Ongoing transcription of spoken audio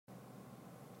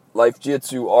Life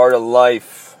Jitsu, Art of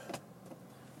Life,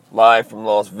 live from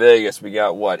Las Vegas. We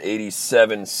got,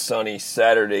 87 sunny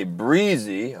Saturday,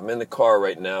 breezy. I'm in the car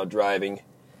right now, driving.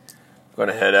 I'm going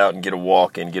to head out and get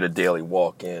a daily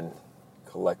walk in,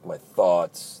 collect my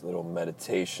thoughts, little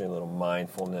meditation, little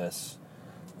mindfulness,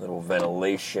 little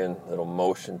ventilation, little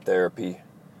motion therapy.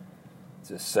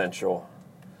 It's essential.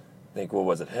 I think,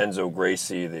 Renzo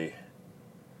Gracie, the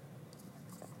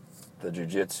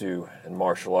jiu-jitsu and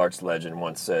martial arts legend,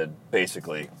 once said,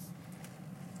 basically,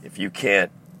 if you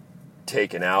can't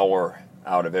take an hour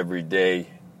out of every day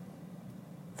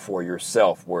for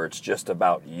yourself where it's just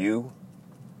about you,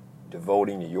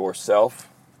 devoting to yourself,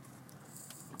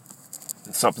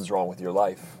 then something's wrong with your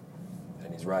life.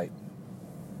 And he's right.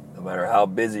 No matter how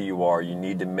busy you are, you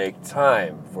need to make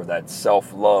time for that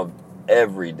self-love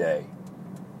every day.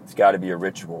 It's got to be a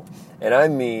ritual. And I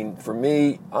mean, for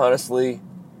me, honestly,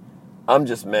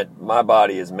 my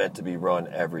body is meant to be run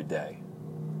every day.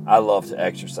 I love to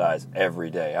exercise every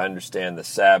day. I understand the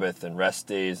Sabbath and rest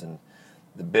days and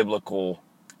the biblical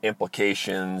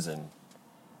implications,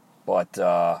 but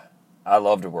I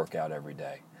love to work out every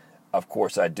day. Of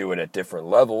course, I do it at different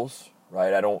levels,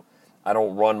 right? I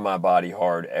don't run my body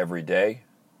hard every day.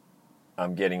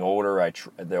 I'm getting older.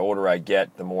 The older I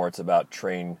get, the more it's about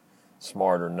train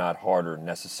smarter, not harder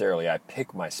necessarily. I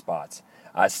pick my spots.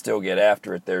 I still get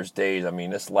after it. There's days,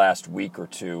 this last week or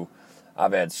two,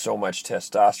 I've had so much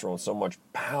testosterone, so much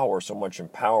power, so much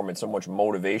empowerment, so much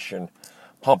motivation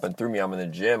pumping through me. I'm in the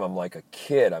gym. I'm like a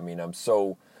kid. I'm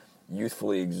so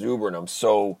youthfully exuberant. I'm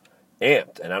so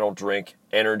amped. And I don't drink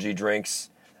energy drinks.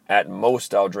 At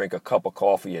most, I'll drink a cup of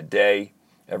coffee a day.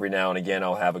 Every now and again,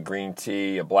 I'll have a green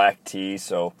tea, a black tea,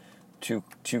 so two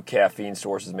caffeine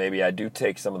sources maybe. I do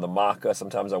take some of the maca.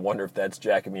 Sometimes I wonder if that's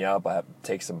jacking me up. I have to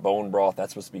take some bone broth.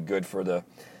 That's supposed to be good for the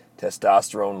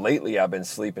testosterone. Lately, I've been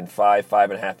sleeping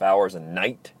 5.5 hours a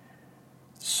night.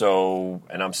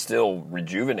 And I'm still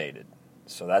rejuvenated.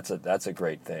 So that's a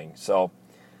great thing. So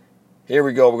here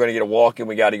we go. We're going to get a walk in.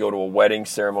 We got to go to a wedding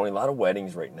ceremony. A lot of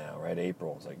weddings right now, right?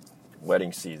 April is like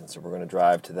wedding season. So we're going to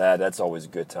drive to that. That's always a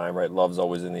good time, right? Love's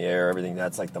always in the air. Everything.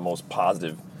 That's like the most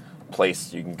positive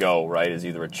place you can go, right? Is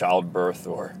either a childbirth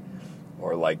or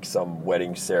like some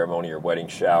wedding ceremony or wedding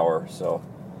shower. So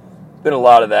it's been a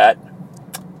lot of that.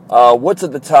 What's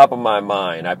at the top of my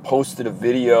mind? I posted a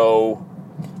video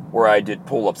where I did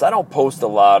pull-ups. I don't post a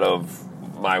lot of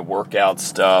my workout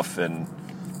stuff, and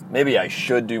maybe I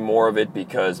should do more of it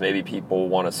because maybe people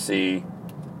want to see,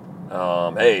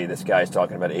 hey, this guy's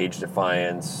talking about age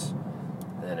defiance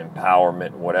and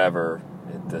empowerment, whatever.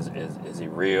 Is he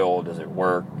real? Does it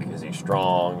work? Is he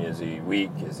strong? Is he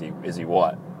weak? Is he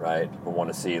what? Right? People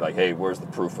want to see, like, hey, where's the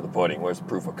proof of the pudding? Where's the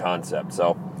proof of concept?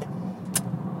 So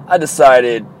I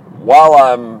decided while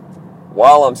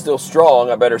I'm still strong,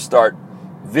 I better start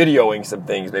videoing some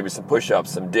things, maybe some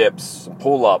push-ups, some dips, some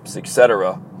pull-ups,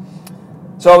 etc.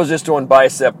 So I was just doing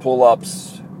bicep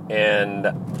pull-ups, and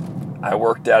I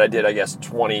worked out. I did,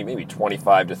 20, maybe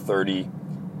 25 to 30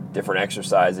 different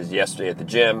exercises yesterday at the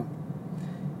gym.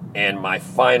 And my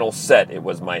final set, it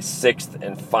was my 6th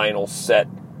and final set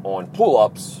on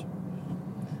pull-ups,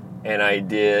 and I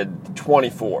did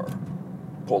 24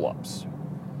 pull-ups.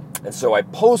 And so I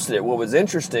posted it. What was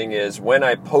interesting is when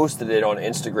I posted it on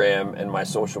Instagram and my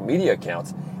social media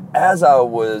accounts, as I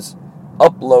was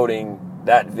uploading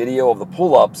that video of the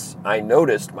pull-ups, I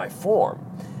noticed my form.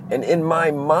 And in my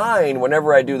mind,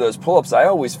 whenever I do those pull-ups, I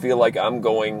always feel like I'm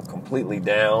going completely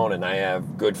down and I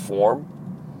have good form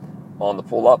on the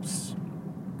pull-ups.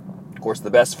 Of course,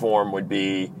 the best form would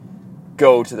be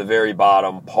go to the very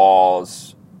bottom,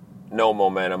 pause, no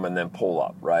momentum, and then pull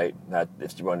up, right? That,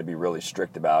 if you want to be really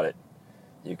strict about it,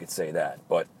 you could say that.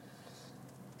 But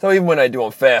so even when I do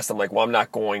them fast, I'm like, well, I'm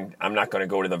not going to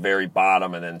go to the very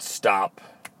bottom and then stop.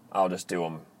 I'll just do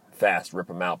them fast, rip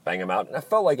them out, bang them out. And I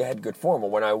felt like I had good form.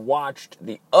 But when I watched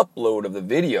the upload of the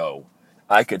video,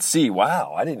 I could see,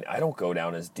 wow, I don't go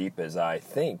down as deep as I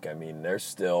think.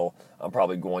 I'm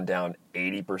probably going down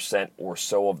 80% or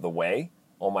so of the way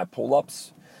on my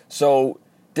pull-ups. So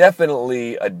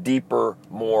definitely a deeper,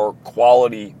 more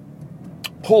quality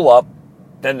pull-up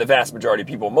than the vast majority of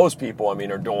people. Most people,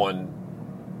 they're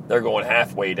going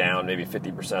halfway down, maybe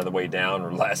 50% of the way down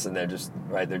or less, and they're just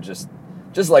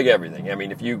like everything.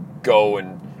 If you go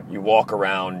and you walk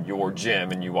around your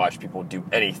gym and you watch people do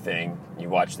anything, you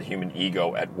watch the human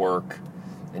ego at work,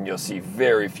 and you'll see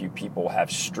very few people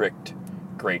have strict,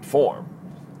 great form.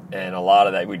 And a lot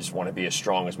of that, we just want to be as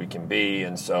strong as we can be,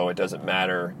 and so it doesn't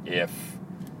matter if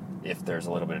there's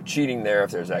a little bit of cheating there,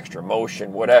 if there's extra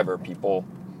motion, whatever. People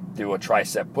do a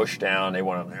tricep push down. They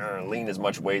want to lean as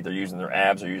much weight. They're using their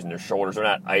abs. They're using their shoulders. They're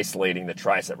not isolating the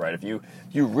tricep, right? If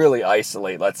you really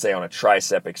isolate, let's say on a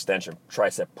tricep extension,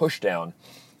 tricep push down,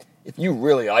 if you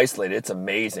really isolate it, it's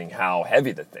amazing how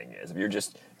heavy the thing is. If you're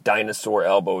just dinosaur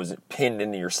elbows pinned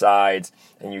into your sides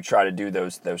and you try to do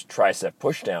those tricep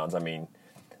push downs, I mean,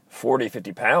 40,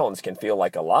 50 pounds can feel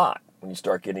like a lot when you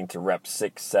start getting to reps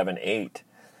 6, 7, 8.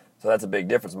 So that's a big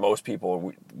difference. Most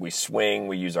people, we swing,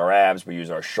 we use our abs, we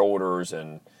use our shoulders,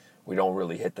 and we don't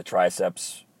really hit the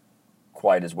triceps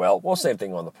quite as well. Well, same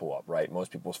thing on the pull-up, right?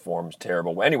 Most people's form is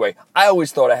terrible. Anyway, I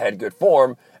always thought I had good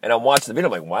form, and I'm watching the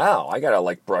video, I'm like, wow, I got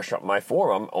to brush up my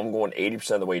form. I'm going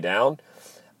 80% of the way down.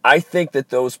 I think that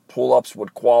those pull-ups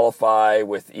would qualify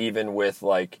even with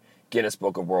Guinness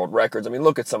Book of World Records. I mean,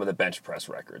 look at some of the bench press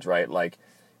records, right?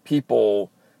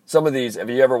 Some of these, have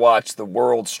you ever watched the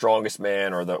World's Strongest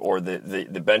Man or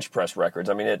the bench press records?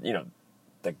 I mean,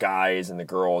 the guys and the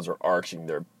girls are arching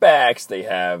their backs. They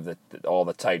have all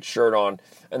the tight shirt on,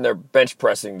 and they're bench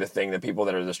pressing the thing. The people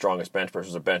that are the strongest bench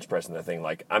pressers are bench pressing the thing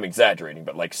I'm exaggerating,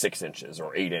 but 6 inches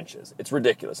or 8 inches. It's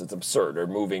ridiculous. It's absurd. They're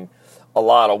moving a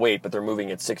lot of weight, but they're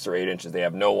moving at 6 or 8 inches. They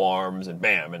have no arms, and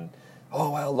bam, and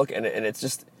oh wow, look, and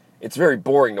it's very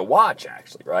boring to watch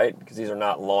actually, right? Because these are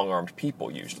not long-armed people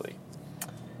usually.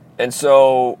 And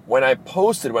so when I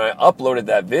uploaded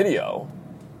that video,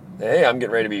 hey, I'm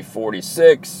getting ready to be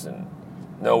 46, and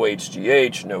no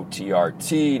HGH, no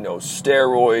TRT, no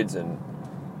steroids, and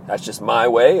that's just my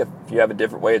way. If you have a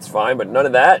different way, it's fine, but none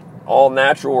of that. All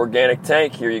natural, organic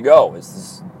tank, here you go.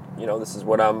 This is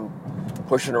what I'm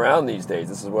pushing around these days.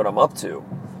 This is what I'm up to.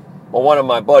 Well, one of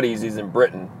my buddies, he's in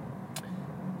Britain.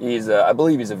 I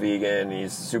believe he's a vegan.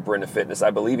 He's super into fitness. I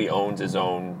believe he owns his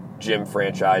own gym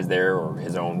franchise there, or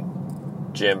his own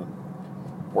gym,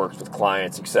 works with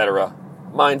clients, etc.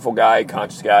 Mindful guy,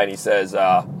 conscious guy, and he says,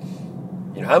 how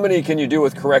many can you do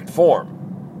with correct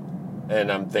form?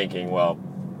 And I'm thinking, well,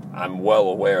 I'm well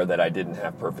aware that I didn't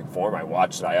have perfect form. I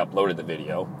watched it. I uploaded the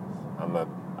video. I'm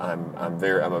a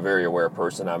very aware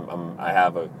person.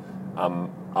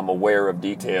 I'm aware of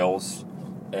details,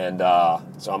 and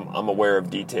so I'm aware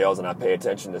of details, and I pay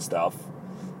attention to stuff.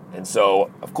 And so,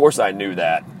 of course, I knew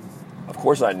that.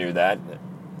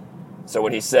 So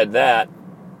when he said that,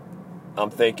 I'm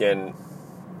thinking,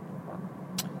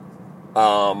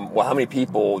 well, how many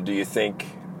people do you think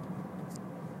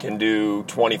can do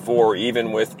 24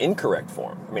 even with incorrect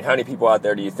form? I mean, how many people out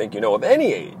there do you think of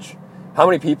any age? How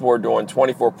many people are doing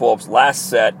 24 pull-ups? Last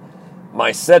set,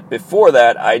 my set before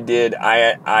that, I did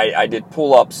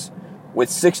pull-ups with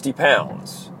 60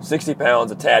 pounds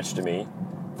attached to me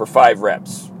for 5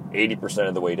 reps, 80%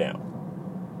 of the way down.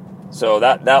 So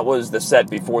that was the set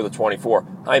before the 24.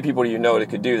 How many people do you know that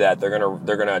could do that? They're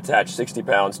gonna attach 60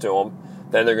 pounds to them.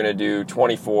 Then they're gonna do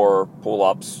 24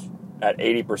 pull-ups at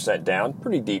 80% down,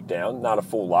 pretty deep down, not a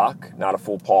full lock, not a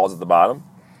full pause at the bottom.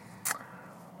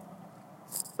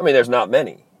 I mean, there's not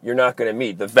many. You're not going to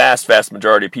meet the vast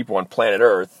majority of people on planet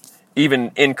Earth,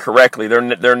 even incorrectly.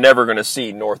 They're never going to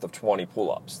see north of 20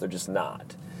 pull-ups. They're just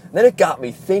not. And then it got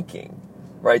me thinking,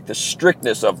 right? The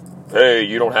strictness of, hey,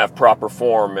 you don't have proper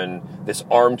form, and this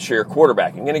armchair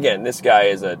quarterbacking. And again, this guy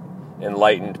is an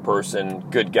enlightened person,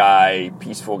 good guy,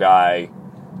 peaceful guy.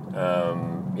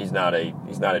 He's not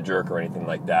a jerk or anything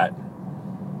like that.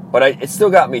 But it still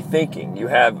got me thinking. You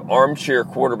have armchair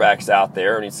quarterbacks out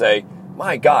there, and you say,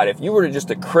 my God, if you were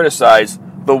to criticize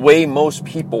the way most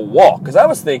people walk, because I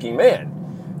was thinking,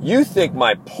 man, you think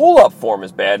my pull-up form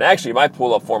is bad, and actually my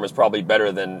pull-up form is probably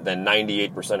better than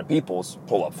 98% of people's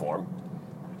pull-up form.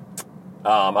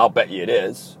 I'll bet you it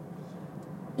is.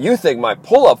 You think my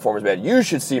pull-up form is bad. You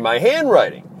should see my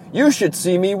handwriting. You should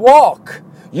see me walk.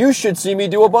 You should see me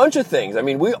do a bunch of things. I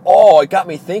mean, it got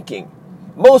me thinking.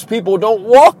 Most people don't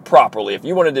walk properly. If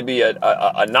you wanted to be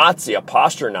a Nazi, a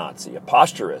posture Nazi, a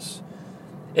posturist,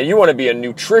 and you want to be a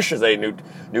nutrition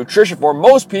form,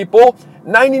 most people,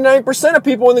 99% of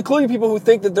people, including people who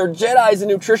think that they're Jedis in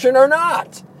nutrition, are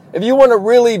not. If you want to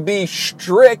really be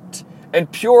strict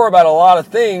and pure about a lot of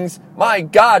things, my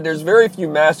God, there's very few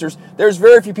masters. There's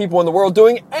very few people in the world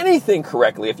doing anything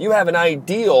correctly. If you have an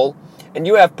ideal and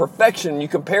you have perfection, and you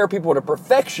compare people to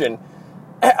perfection,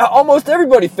 almost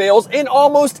everybody fails in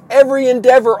almost every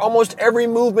endeavor, almost every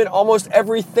movement, almost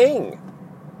everything.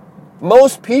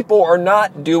 Most people are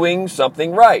not doing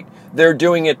something right. They're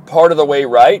doing it part of the way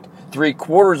right,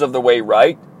 3/4 of the way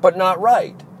right, but not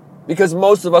right. Because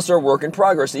most of us are work in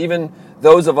progress. Even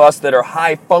those of us that are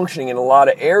high functioning in a lot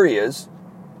of areas,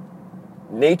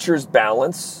 nature's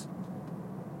balance,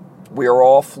 we are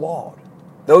all flawed.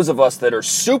 Those of us that are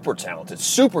super talented,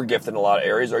 super gifted in a lot of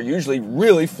areas are usually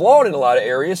really flawed in a lot of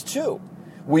areas too.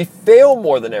 We fail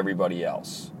more than everybody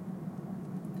else.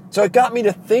 So it got me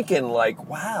to thinking, like,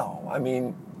 wow, I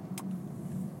mean,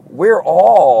 we're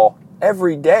all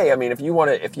every day. I mean, if you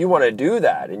want to do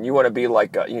that, and you want to be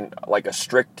like a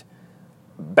strict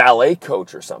ballet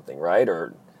coach or something, right?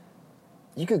 Or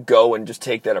you could go and just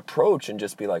take that approach and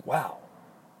just be like, wow,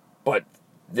 but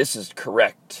this is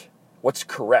correct. What's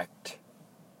correct?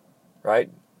 Right?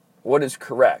 What is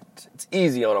correct? It's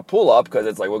easy on a pull-up because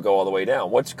it's like we'll go all the way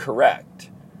down. What's correct?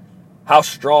 How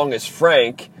strong is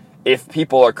Frank if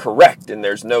people are correct and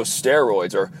there's no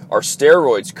steroids? Or are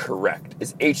steroids correct?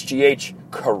 Is HGH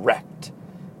correct?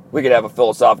 We could have a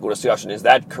philosophical discussion. Is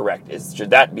that correct? Should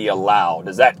that be allowed?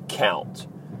 Does that count?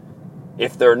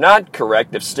 If they're not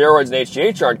correct, if steroids and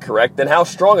HGH aren't correct, then how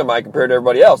strong am I compared to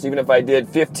everybody else? Even if I did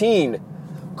 15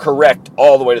 correct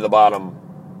all the way to the bottom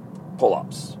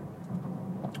pull-ups.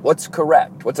 What's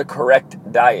correct? What's a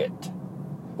correct diet?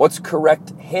 What's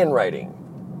correct handwriting?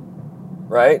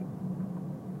 Right?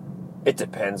 It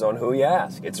depends on who you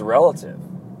ask. It's relative.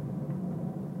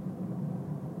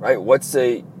 Right?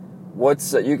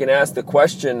 You can ask the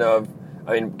question of,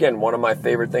 I mean, again, one of my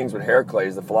favorite things with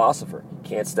Heracles, the philosopher. You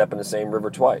can't step in the same river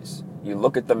twice. You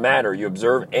look at the matter, you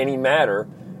observe any matter,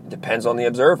 it depends on the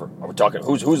observer. Are we talking,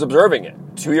 who's observing it?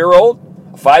 A 2-year-old?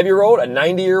 A 5-year-old? A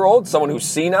 90-year-old? Someone who's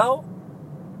senile?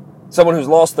 Someone who's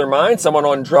lost their mind? Someone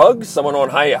on drugs? Someone on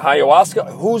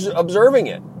ayahuasca? Who's observing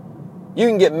it? You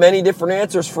can get many different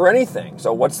answers for anything.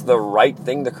 So what's the right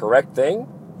thing, the correct thing?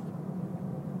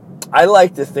 I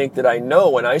like to think that I know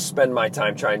when I spend my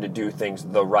time trying to do things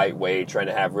the right way, trying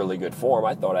to have really good form.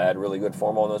 I thought I had really good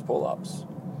form on those pull-ups.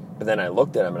 But then I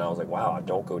looked at them and I was like, wow, I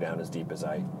don't go down as deep as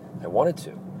I wanted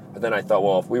to. But then I thought,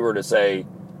 well, if we were to say,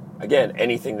 again,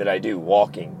 anything that I do,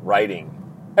 walking, writing,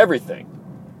 everything,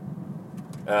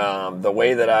 the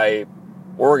way that I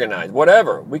organize,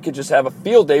 whatever, we could just have a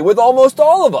field day with almost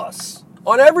all of us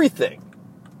on everything.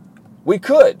 We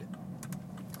could.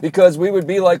 Because we would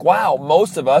be like, wow,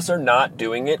 most of us are not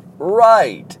doing it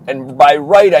right. And by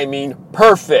right, I mean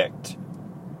perfect.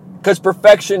 Because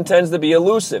perfection tends to be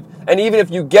elusive. And even if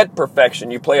you get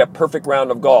perfection, you play a perfect round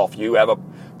of golf, you have a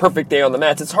perfect day on the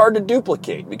mats, it's hard to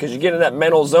duplicate because you get in that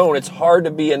mental zone. It's hard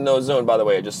to be in those zones. By the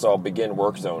way, I just saw begin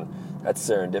work zone. That's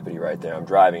serendipity right there. I'm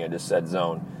driving, I just said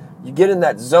zone. You get in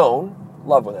that zone,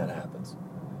 love when that happens.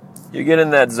 You get in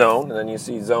that zone, and then you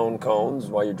see zone cones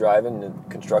while you're driving in the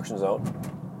construction zone.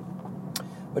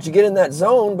 But you get in that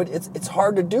zone, but it's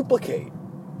hard to duplicate.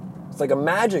 It's like a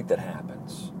magic that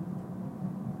happens.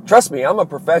 Trust me, I'm a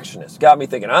perfectionist. Got me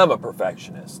thinking I'm a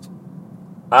perfectionist.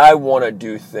 I want to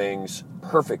do things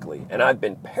perfectly, and I've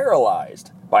been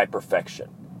paralyzed by perfection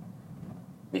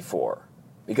before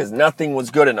because nothing was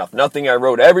good enough. Nothing I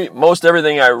wrote, most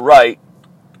everything I write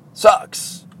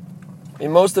sucks. I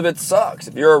mean, most of it sucks.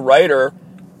 If you're a writer,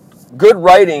 good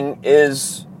writing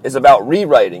is about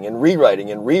rewriting and rewriting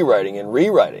and rewriting and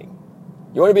rewriting.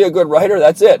 You want to be a good writer?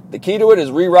 That's it. The key to it is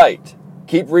rewrite.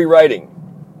 Keep rewriting.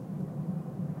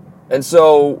 And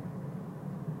so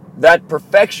that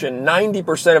perfection,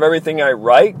 90% of everything I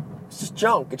write, it's just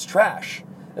junk. It's trash.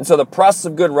 And so the process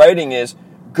of good writing is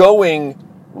writing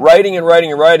and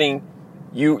writing and writing.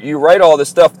 You write all this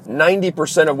stuff,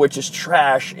 90% of which is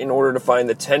trash in order to find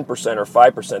the 10% or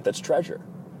 5% that's treasure,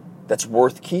 that's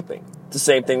worth keeping. It's the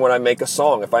same thing when I make a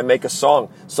song. If I make a song,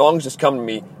 songs just come to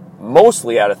me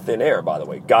mostly out of thin air, by the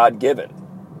way, God-given.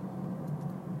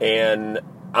 And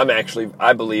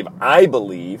I believe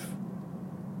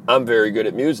I'm very good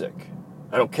at music.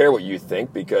 I don't care what you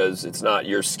think because it's not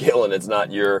your skill and it's not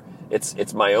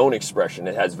it's my own expression.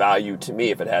 It has value to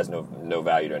me if it has no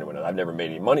value to anyone else. I've never made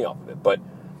any money off of it. But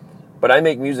I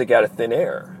make music out of thin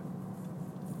air.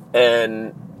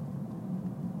 And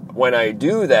when I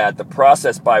do that, the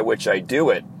process by which I do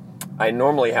it, I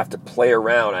normally have to play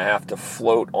around. I have to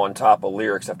float on top of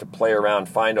lyrics. I have to play around,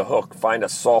 find a hook, find a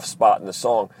soft spot in the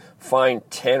song, find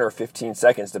 10 or 15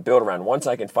 seconds to build around. Once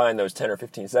I can find those 10 or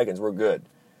 15 seconds, we're good.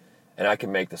 And I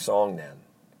can make the song then.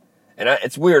 And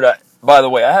it's weird. By the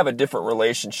way, I have a different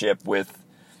relationship with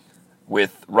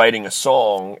writing a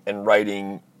song and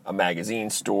writing a magazine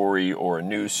story or a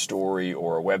news story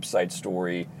or a website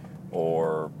story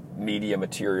or media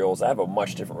materials. I have a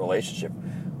much different relationship.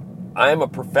 I am a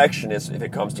perfectionist if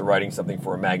it comes to writing something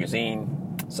for a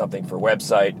magazine, something for a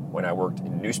website. When I worked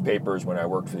in newspapers, when I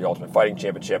worked for the Ultimate Fighting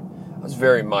Championship, I was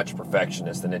very much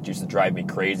perfectionist, and it used to drive me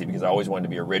crazy because I always wanted to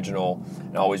be original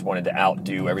and I always wanted to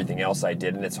outdo everything else I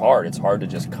did, and it's hard. It's hard to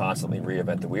just constantly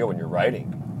reinvent the wheel when you're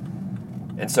writing.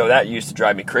 And so that used to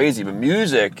drive me crazy, but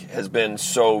music has been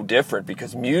so different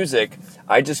because music,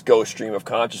 I just go stream of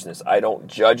consciousness. I don't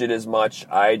judge it as much.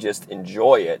 I just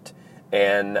enjoy it,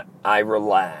 and I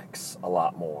relax a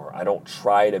lot more. I don't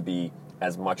try to be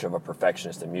as much of a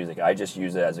perfectionist in music. I just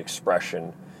use it as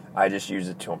expression. I just use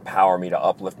it to empower me, to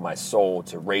uplift my soul,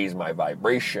 to raise my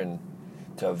vibration,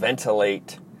 to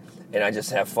ventilate, and I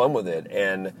just have fun with it.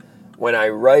 And when I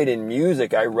write in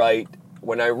music,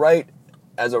 when I write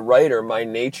as a writer, my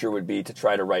nature would be to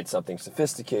try to write something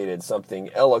sophisticated, something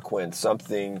eloquent,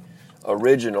 something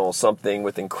original, something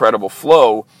with incredible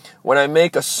flow. When I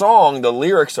make a song, the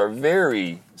lyrics are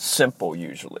very simple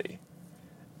usually.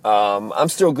 I'm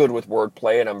still good with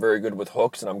wordplay, and I'm very good with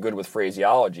hooks, and I'm good with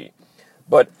phraseology.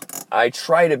 But I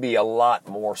try to be a lot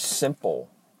more simple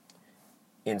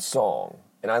in song,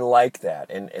 and I like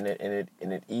that, and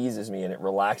it eases me, and it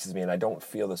relaxes me, and I don't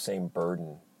feel the same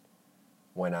burden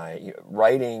when I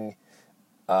writing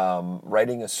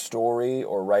a story,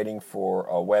 or writing for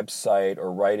a website,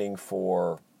 or writing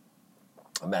for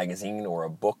a magazine or a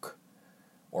book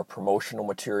or promotional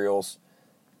materials.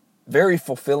 Very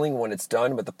fulfilling when it's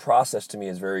done, but the process to me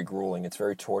is very grueling. It's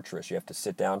very torturous. You have to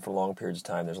sit down for long periods of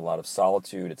time. There's a lot of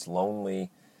solitude. It's lonely.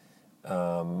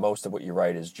 Most of what you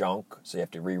write is junk, so you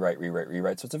have to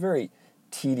rewrite. So it's a very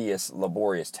tedious,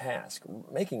 laborious task.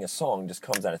 Making a song just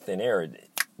comes out of thin air.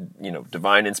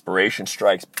 Divine inspiration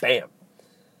strikes, bam.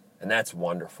 And that's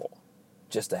wonderful.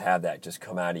 Just to have that just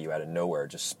come out of you out of nowhere,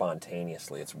 just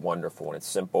spontaneously. It's wonderful, and it's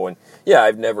simple. And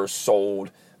yeah,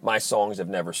 my songs have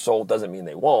never sold. Doesn't mean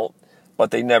they won't,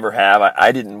 but they never have.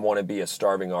 I didn't want to be a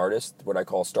starving artist, what I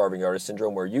call starving artist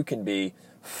syndrome, where you can be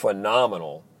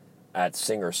phenomenal at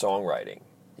singer-songwriting.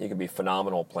 You can be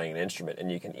phenomenal playing an instrument,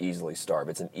 and you can easily starve.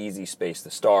 It's an easy space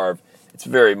to starve. It's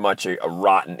very much a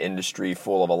rotten industry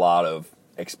full of a lot of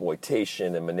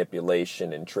exploitation and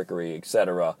manipulation and trickery,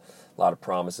 etc. A lot of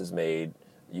promises made,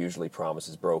 usually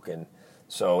promises broken.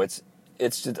 So it's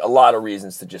just a lot of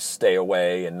reasons to just stay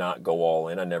away and not go all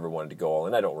in. I never wanted to go all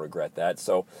in. I don't regret that.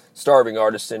 So starving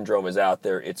artist syndrome is out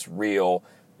there. It's real.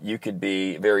 You could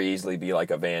very easily be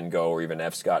like a Van Gogh or even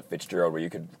F. Scott Fitzgerald, where you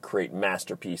could create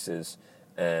masterpieces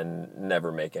and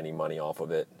never make any money off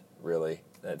of it, really.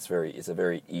 It's a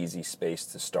very easy space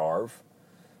to starve.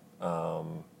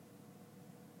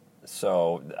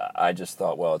 So I just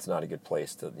thought, well, it's not a good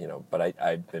place to, but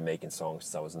I've been making songs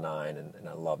since I was 9, and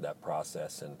I love that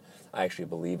process, and I actually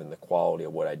believe in the quality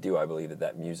of what I do. I believe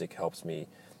that music helps me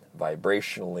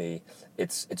vibrationally.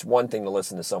 It's one thing to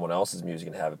listen to someone else's music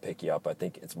and have it pick you up. I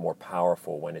think it's more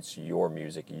powerful when it's your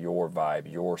music, your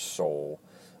vibe, your soul,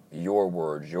 your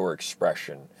words, your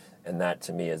expression, and that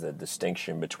to me is a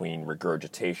distinction between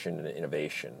regurgitation and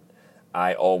innovation.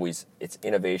 It's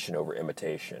innovation over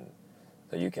imitation.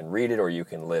 So you can read it or you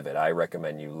can live it. I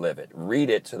recommend you live it. Read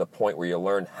it to the point where you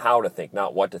learn how to think,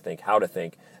 not what to think, how to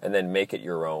think, and then make it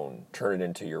your own. Turn it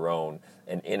into your own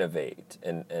and innovate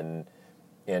and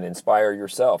inspire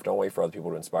yourself. Don't wait for other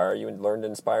people to inspire you, and learn to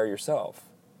inspire yourself.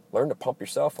 Learn to pump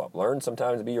yourself up. Learn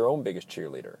sometimes to be your own biggest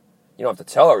cheerleader. You don't have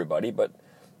to tell everybody, but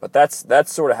that's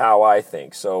sort of how I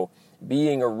think. So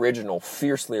being original,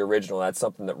 fiercely original, that's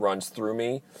something that runs through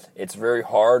me. It's very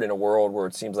hard in a world where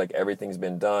it seems like everything's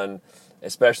been done,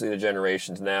 especially the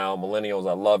generations now. Millennials,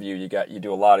 I love you. You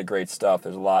do a lot of great stuff.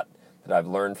 There's a lot that I've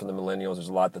learned from the millennials. There's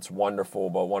a lot that's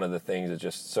wonderful, but one of the things is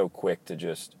just so quick to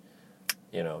just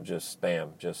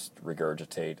spam, just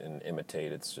regurgitate and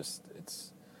imitate. It's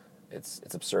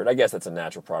absurd. I guess that's a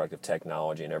natural product of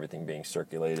technology and everything being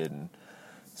circulated, and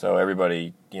so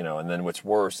everybody, and then what's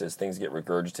worse is things get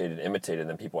regurgitated, imitated, and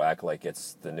then people act like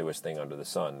it's the newest thing under the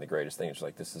sun, the greatest thing. It's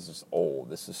like, this is just old.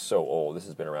 This is so old. This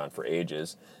has been around for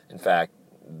ages. In fact,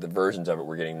 the versions of it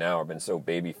we're getting now have been so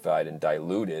babyfied and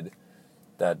diluted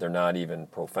that they're not even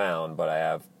profound, but I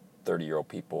have 30-year-old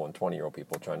people and 20-year-old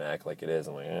people trying to act like it is.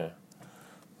 I'm like,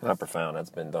 not profound. That's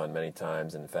been done many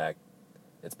times. In fact,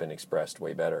 it's been expressed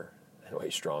way better and way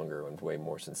stronger and way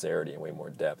more sincerity and way more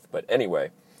depth. But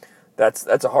anyway, that's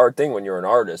a hard thing when you're an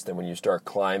artist, and when you start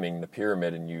climbing the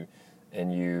pyramid and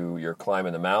you're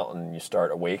climbing the mountain, and you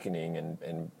start awakening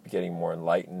and getting more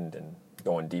enlightened and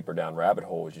going deeper down rabbit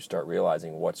holes, you start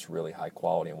realizing what's really high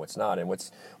quality and what's not. And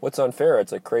what's unfair,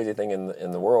 it's a crazy thing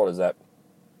in the world, is that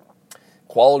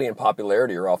quality and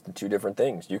popularity are often two different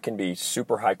things. You can be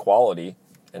super high quality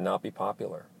and not be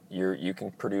popular. You can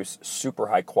produce super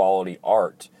high quality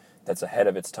art that's ahead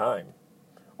of its time,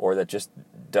 or that just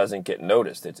doesn't get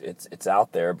noticed. It's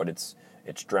out there, but it's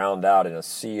drowned out in a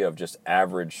sea of just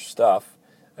average stuff.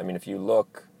 I mean, if you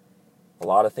look, a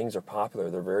lot of things are popular.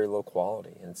 They're very low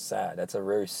quality, and it's sad. That's a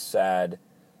very sad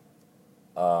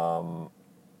law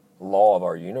of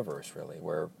our universe, really,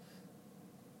 where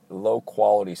low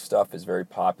quality stuff is very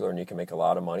popular and you can make a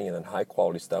lot of money, and then high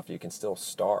quality stuff you can still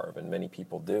starve, and many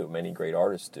people do. Many great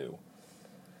artists do.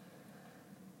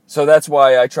 So that's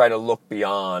why I try to look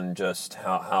beyond just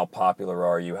how popular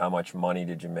are you, how much money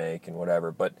did you make, and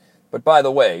whatever. But by the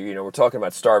way, you know, we're talking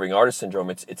about starving artist syndrome.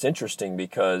 It's interesting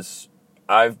because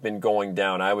I've been going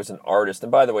down. I was an artist, and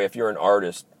by the way, if you're an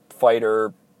artist,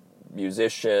 fighter,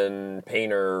 musician,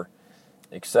 painter,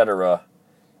 etc.,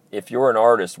 if you're an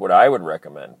artist, what I would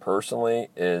recommend personally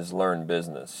is learn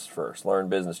business first. Learn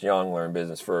business young, learn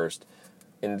business first.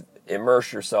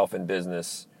 Immerse yourself in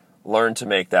business, learn to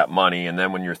make that money, and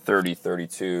then when you're 30,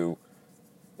 32,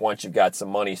 once you've got some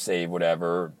money saved,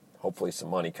 whatever, hopefully some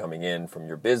money coming in from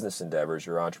your business endeavors,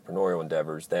 your entrepreneurial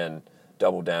endeavors, then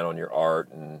double down on your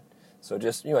art. And so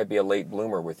just, you might be a late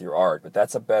bloomer with your art, but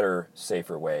that's a better,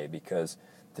 safer way, because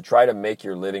to try to make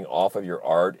your living off of your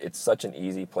art, it's such an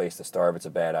easy place to starve. It's a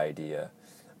bad idea.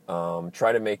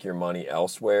 Try to make your money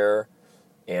elsewhere,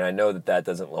 and I know that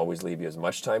doesn't always leave you as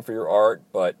much time for your art,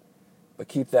 but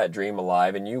keep that dream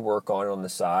alive, and you work on it on the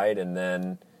side, and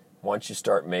then once you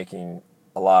start making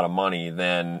a lot of money,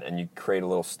 and you create a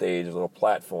little stage, a little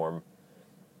platform,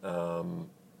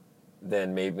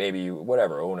 then maybe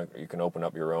you can open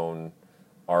up your own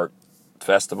art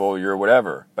festival, your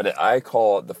whatever. But I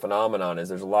call it, the phenomenon is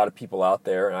there's a lot of people out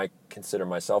there, and I consider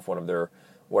myself one of them. They're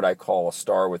what I call a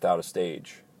star without a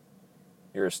stage.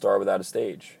 You're a star without a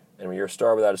stage. And when you're a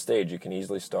star without a stage, you can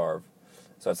easily starve.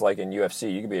 So it's like in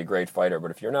UFC, you could be a great fighter,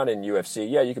 but if you're not in UFC,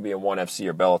 yeah, you could be in ONE FC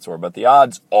or Bellator, but the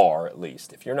odds are, at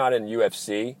least, if you're not in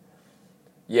UFC,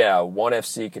 yeah, ONE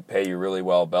FC could pay you really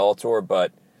well, Bellator,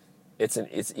 but it's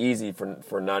easy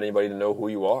for not anybody to know who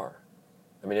you are.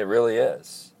 I mean, it really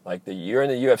is. Like, you're in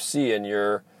the UFC,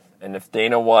 and if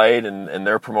Dana White and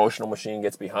their promotional machine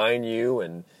gets behind you,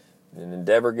 and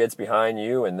Endeavor gets behind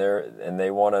you, and they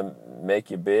want to make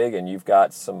you big, and you've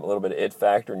got a little bit of it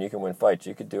factor, and you can win fights,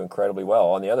 you could do incredibly well.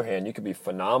 On the other hand, you could be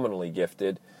phenomenally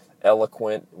gifted,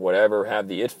 eloquent, whatever, have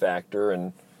the it factor,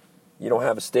 and you don't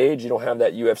have a stage, you don't have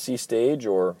that UFC stage,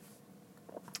 or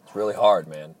it's really hard,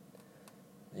 man.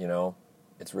 You know,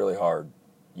 it's really hard.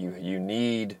 You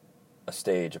need a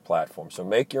stage, a platform. So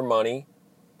make your money,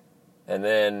 and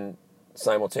then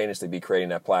simultaneously be creating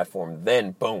that platform.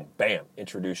 Then, boom, bam,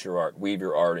 introduce your art, weave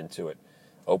your art into it,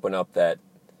 open up that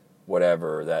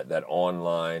whatever, that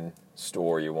online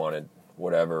store you wanted,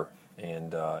 whatever,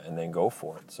 and then go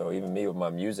for it. So even me with my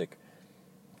music,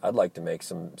 I'd like to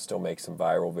still make some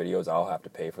viral videos. I'll have to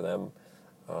pay for them.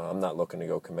 I'm not looking to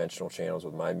go conventional channels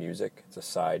with my music. It's a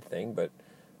side thing, but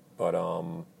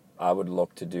I would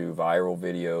look to do viral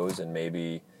videos, and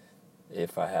maybe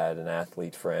if I had an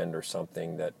athlete friend or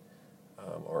something that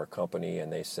or a company,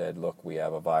 and they said, look, we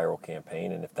have a viral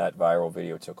campaign, and if that viral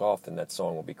video took off, then that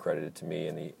song will be credited to me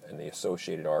and the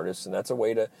associated artists, and that's a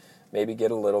way to maybe get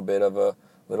create a little bit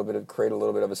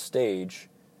of a stage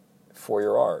for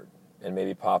your art, and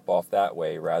maybe pop off that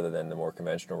way rather than the more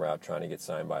conventional route, trying to get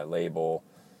signed by a label,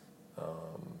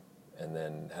 and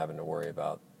then having to worry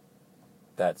about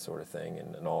that sort of thing,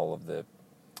 and all of the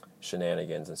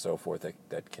shenanigans and so forth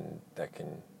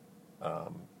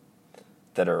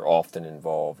that are often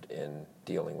involved in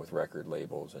dealing with record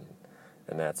labels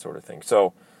and that sort of thing.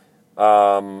 So,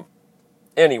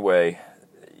 anyway,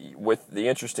 with the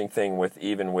interesting thing with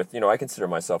I consider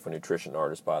myself a nutrition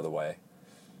artist, by the way,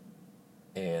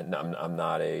 and I'm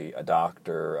not a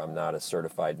doctor, I'm not a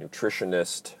certified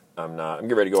nutritionist, I'm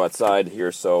getting ready to go outside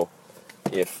here, so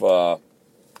if, I'm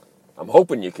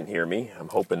hoping you can hear me, I'm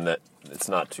hoping that it's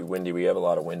not too windy. We have a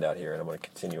lot of wind out here, and I'm going to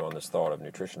continue on this thought of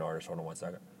nutrition artists. Hold on one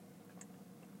second.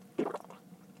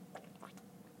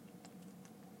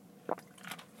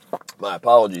 My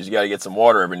apologies. You got to get some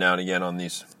water every now and again on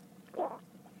these.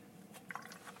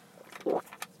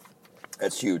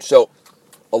 That's huge. So,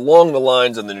 along the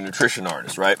lines of the nutrition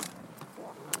artist, right?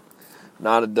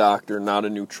 Not a doctor, not a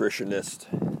nutritionist,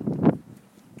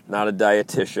 not a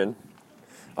dietitian.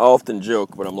 I often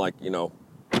joke, but I'm like, I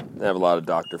have a lot of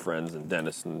doctor friends and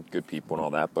dentists and good people and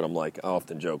all that, but I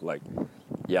often joke, like,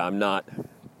 yeah, I'm not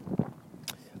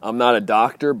a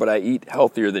doctor, but I eat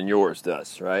healthier than yours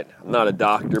does, right? I'm not a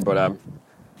doctor, but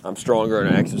I'm stronger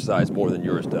and I exercise more than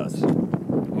yours does.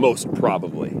 Most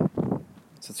probably.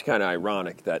 So it's kind of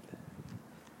ironic that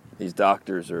these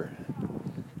doctors are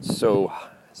so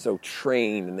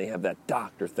trained, and they have that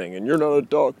doctor thing, and you're not a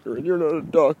doctor, and you're not a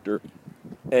doctor.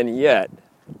 And yet,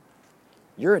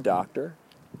 you're a doctor,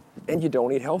 and you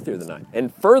don't eat healthier than I.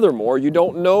 And furthermore, you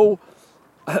don't know,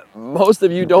 most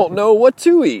of you don't know what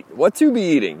to eat, what to be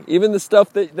eating. Even the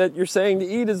stuff that you're saying to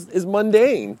eat is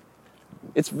mundane.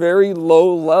 It's very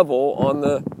low level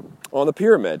on the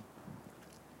pyramid.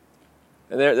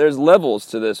 And there's levels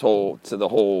to the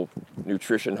whole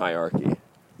nutrition hierarchy.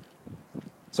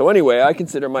 So anyway, I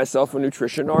consider myself a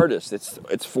nutrition artist.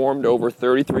 It's formed over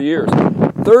 33 years.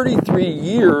 33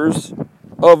 years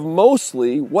of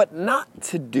mostly what not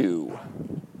to do,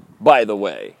 by the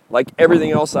way. Like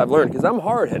everything else I've learned, because I'm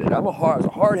hard-headed. I was a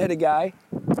hard-headed guy.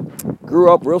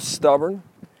 Grew up real stubborn.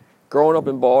 Growing up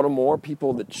in Baltimore,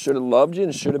 people that should have loved you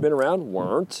and should have been around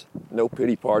weren't. No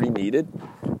pity party needed.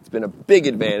 It's been a big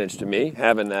advantage to me.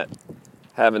 Having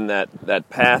that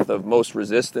path of most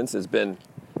resistance it's been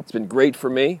great for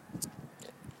me.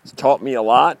 It's taught me a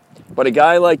lot. But a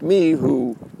guy like me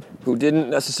who didn't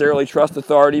necessarily trust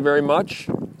authority very much,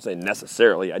 I say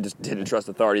necessarily, I just didn't trust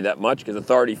authority that much because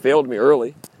authority failed me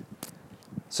early.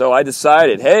 So I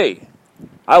decided, hey,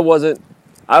 I wasn't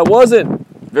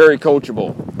very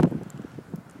coachable.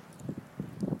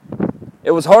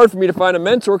 It was hard for me to find a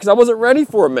mentor because I wasn't ready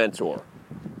for a mentor.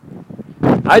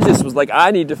 I just was like,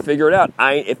 I need to figure it out.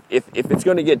 If it's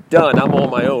going to get done, I'm on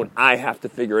my own. I have to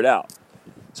figure it out.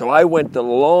 So I went the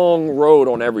long road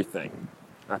on everything.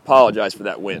 I apologize for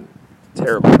that win.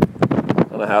 Terrible. I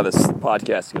don't know how this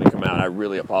podcast is going to come out. I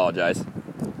really apologize.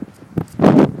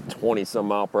 20-some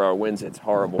mile per hour winds. It's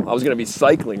horrible. I was going to be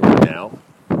cycling right now,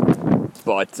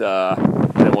 but I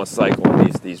didn't want to cycle on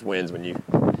these winds when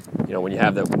when you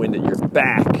have that wind at your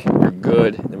back, you're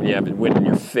good. And when you have the wind in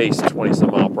your face,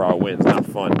 20-some mile per hour wind, it's not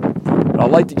fun. But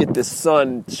I'd like to get this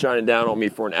sun shining down on me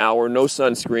for an hour. No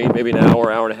sunscreen, maybe an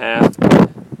hour and a half.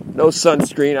 No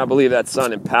sunscreen. I believe that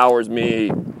sun empowers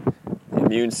me. The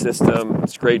immune system,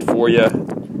 it's great for you.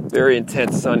 Very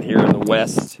intense sun here in the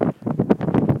west.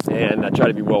 And I try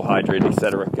to be well hydrated,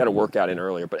 etc. Got to work out in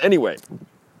earlier. But anyway,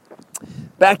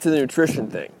 back to the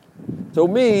nutrition thing. So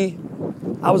me,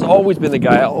 I was always been the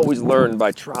guy. I always learned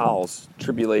by trials,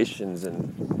 tribulations,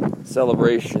 and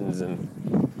celebrations, and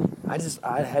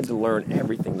I had to learn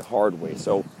everything the hard way.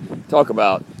 So talk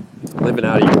about living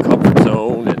out of your comfort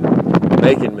zone and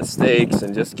making mistakes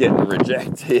and just getting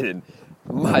rejected. And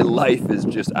my life is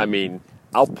just,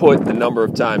 I'll put the number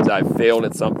of times I've failed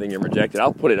at something and rejected.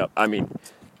 I'll put it up.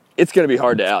 It's going to be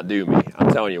hard to outdo me.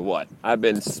 I'm telling you what. I've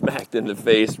been smacked in the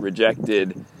face,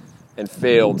 rejected, and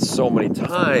failed so many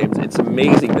times. It's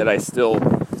amazing that I still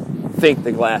think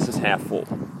the glass is half full.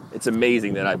 It's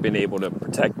amazing that I've been able to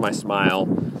protect my smile,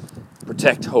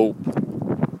 protect hope,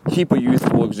 keep a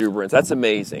youthful exuberance. That's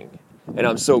amazing. And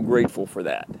I'm so grateful for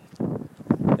that.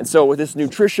 And so with this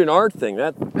nutrition art thing,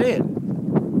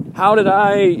 how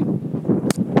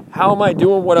am I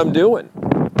doing what I'm doing?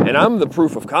 And I'm the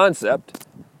proof of concept.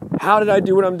 How did I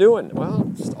do what I'm doing?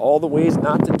 Well, just all the ways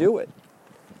not to do it.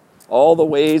 All the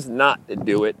ways not to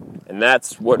do it. And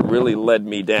that's what really led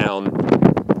me down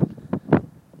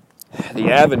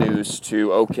the avenues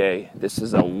to, okay, this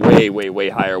is a way, way, way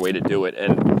higher way to do it.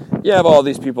 And you have all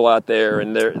these people out there,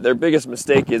 and their biggest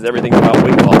mistake is everything's about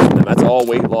weight loss for them. That's all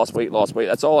weight loss, weight loss, weight.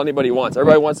 That's all anybody wants.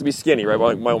 Everybody wants to be skinny, right?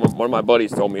 One of my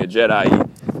buddies told me, a Jedi,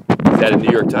 he's had a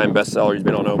New York Times bestseller, he's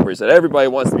been on Oprah, he said, everybody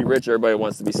wants to be rich, everybody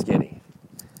wants to be skinny.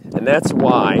 And that's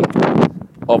why,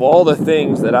 of all the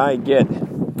things that I get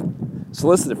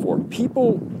solicited for,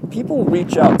 people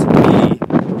reach out to me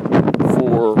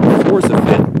for Force of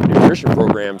Fit nutrition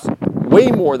programs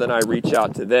way more than I reach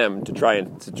out to them to try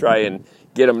and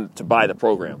get them to buy the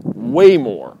program. Way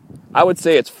more. I would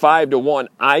say it's 5 to 1.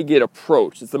 I get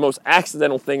approached. It's the most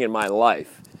accidental thing in my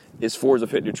life is Force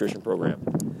of Fit nutrition program.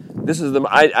 This is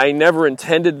I never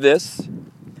intended this.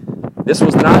 This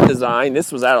was not designed.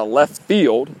 This was out of left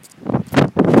field.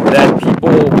 That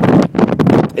people,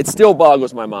 it still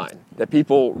boggles my mind that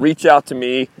people reach out to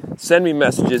me, send me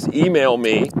messages, email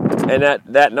me, and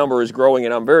that number is growing,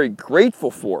 and I'm very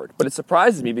grateful for it. But it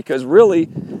surprises me because really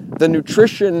the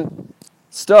nutrition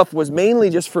stuff was mainly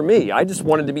just for me. I just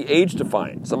wanted to be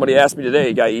age-defying. Somebody asked me today,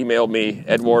 a guy emailed me,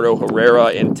 Eduardo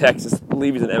Herrera in Texas. I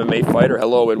believe he's an MMA fighter.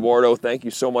 Hello, Eduardo. Thank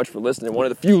you so much for listening. One of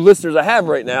the few listeners I have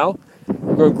right now.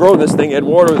 I'm going to grow this thing.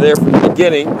 Eduardo there from the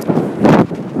beginning.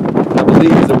 I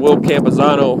believe he's a Will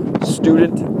Campazano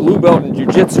student. Blue belt in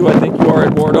jiu-jitsu, I think you are,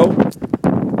 Eduardo.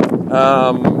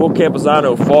 Will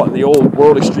Campazano fought in the old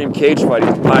World Extreme Cage Fight.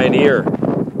 He's a pioneer.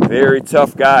 Very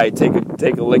tough guy. Take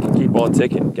a lick and keep on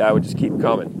ticking. Guy would just keep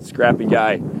coming. Scrappy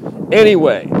guy.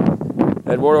 Anyway,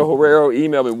 Eduardo Herrera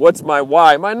emailed me, what's my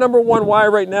why? My number one why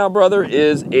right now, brother,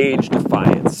 is age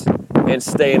defiance and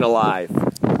staying alive.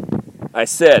 I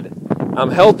said,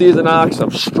 I'm healthy as an ox.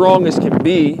 I'm strong as can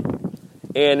be.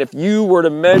 And if you were to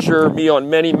measure me on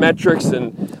many metrics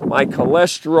and my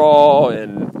cholesterol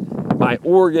and my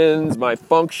organs, my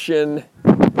function,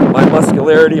 my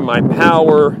muscularity, my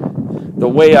power, the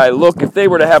way I look, if they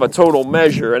were to have a total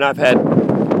measure, and I've had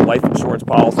life insurance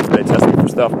policies where they test me for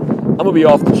stuff, I'm going to be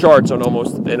off the charts in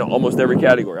almost every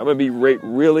category. I'm going to be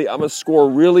I'm going to score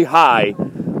really high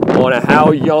on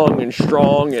how young and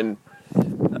strong and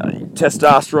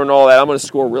testosterone and all that. I'm going to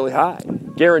score really high,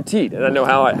 guaranteed. And I know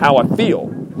how I feel.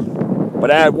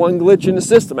 But I had one glitch in the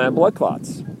system. I had blood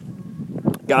clots.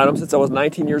 Got them since I was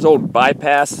 19 years old.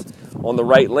 Bypass on the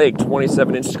right leg,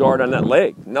 27-inch scar on that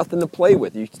leg. Nothing to play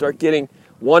with. You start getting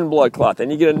one blood clot, then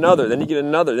you get another, then you get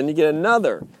another, then you get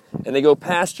another. And they go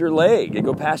past your leg. They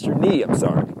go past your knee, I'm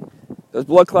sorry. Those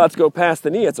blood clots go past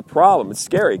the knee. It's a problem. It's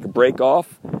scary. It could break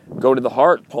off, go to the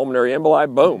heart, pulmonary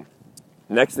emboli, boom.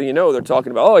 Next thing you know, they're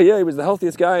talking about, oh, yeah, he was the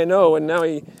healthiest guy I know, and now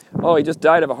he just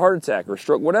died of a heart attack or a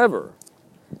stroke, whatever.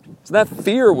 So that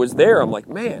fear was there. I'm like,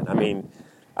 man, I mean,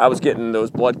 I was getting those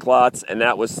blood clots, and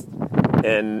that was,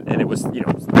 and it was,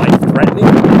 life-threatening.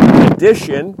 In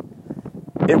addition,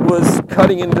 it was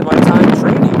cutting into my time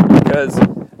training because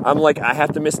I'm like, I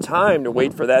have to miss time to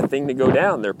wait for that thing to go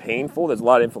down. They're painful. There's a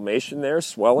lot of inflammation there,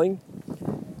 swelling.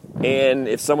 And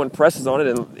if someone presses on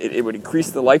it, it would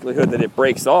increase the likelihood that it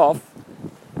breaks off.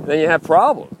 Then you have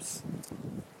problems.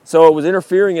 So it was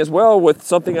interfering as well with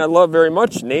something I love very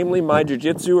much, namely my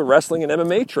jiu-jitsu and wrestling and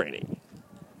MMA training.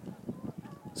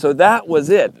 So that was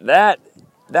it. That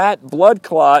blood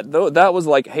clot, though, that was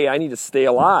like, hey, I need to stay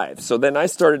alive. So then I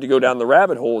started to go down the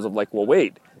rabbit holes of like, well,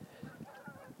 wait,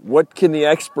 what can the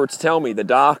experts tell me? The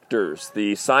doctors,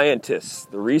 the scientists,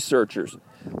 the researchers.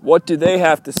 What do they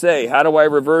have to say? How do I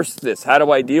reverse this? How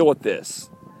do I deal with this?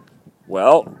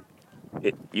 Well,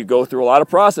 you go through a lot of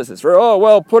processes. Put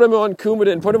him on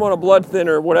Coumadin, put him on a blood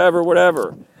thinner,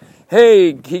 whatever.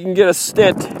 Hey, he can get a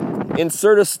stent.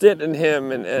 Insert a stent in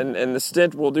him, and the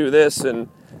stent will do this. And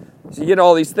so you get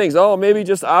all these things. Oh, maybe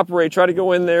just operate. Try to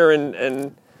go in there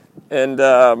and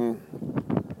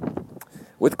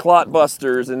with clot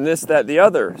busters and this, that, the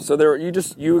other. So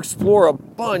you explore a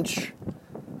bunch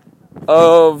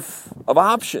of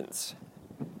options.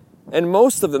 And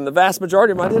most of them, the vast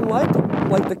majority of them, I didn't like them.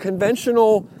 Like the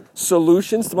conventional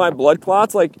solutions to my blood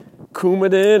clots, like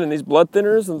Coumadin and these blood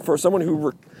thinners, and for someone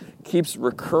who keeps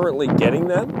recurrently getting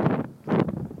them,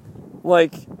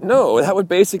 like, no, that would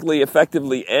basically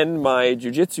effectively end my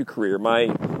jiu-jitsu career,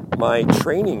 my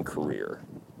training career,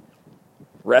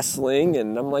 wrestling,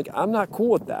 and I'm like, I'm not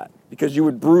cool with that, because you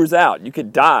would bruise out, you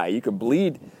could die, you could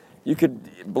bleed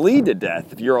to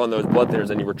death if you're on those blood thinners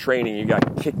and you were training, you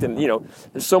got kicked in,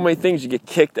 there's so many things, you get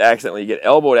kicked accidentally, you get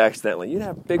elbowed accidentally, you'd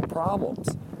have big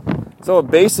problems. So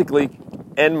it basically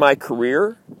end my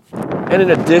career, and in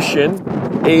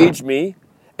addition, age me.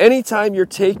 Anytime you're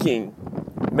taking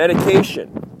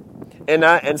medication,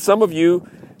 and some of you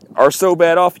are so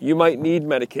bad off, you might need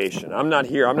medication. I'm not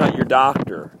your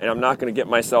doctor, and I'm not going to get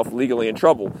myself legally in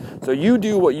trouble. So you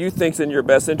do what you think's in your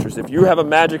best interest. If you have a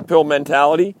magic pill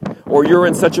mentality, or you're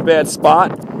in such a bad spot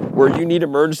where you need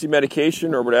emergency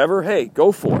medication or whatever, hey,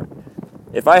 go for it.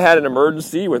 If I had an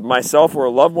emergency with myself or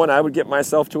a loved one, I would get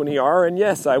myself to an ER, and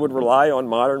yes, I would rely on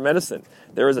modern medicine.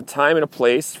 There is a time and a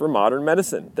place for modern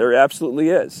medicine. There absolutely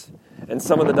is. And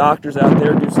some of the doctors out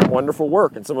there do some wonderful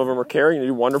work, and some of them are caring and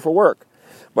do wonderful work.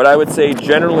 But I would say,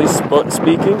 generally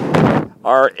speaking,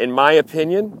 in my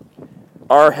opinion,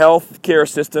 our health care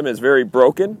system is very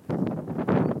broken.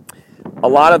 A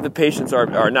lot of the patients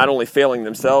are not only failing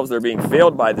themselves, they're being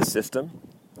failed by the system.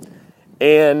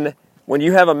 And when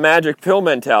you have a magic pill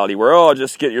mentality where,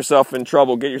 just get yourself in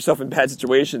trouble, get yourself in bad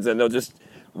situations, and they'll just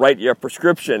write you a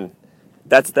prescription,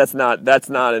 that's not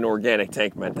an organic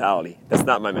tank mentality. That's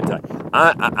not my mentality.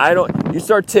 You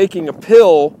start taking a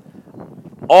pill,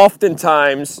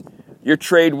 oftentimes you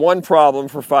trade one problem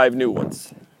for 5 new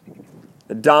ones.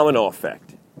 The domino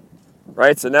effect.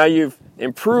 Right? So now you've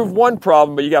improved one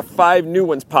problem, but you got 5 new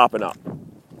ones popping up.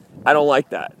 I don't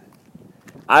like that.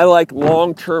 I like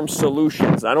long-term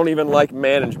solutions. I don't even like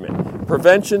management.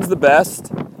 Prevention's the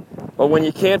best, but when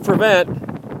you can't prevent,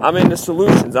 I'm into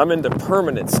solutions. I'm into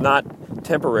permanence, not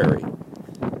temporary.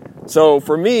 So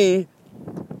for me,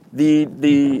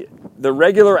 the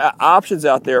regular options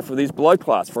out there for these blood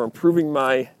clots, for improving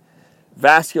my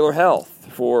vascular health,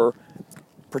 for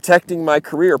protecting my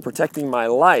career, protecting my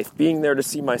life, being there to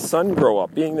see my son grow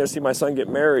up, being there to see my son get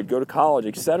married, go to college,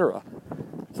 etc.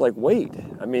 It's like, wait,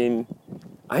 I mean,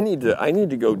 I need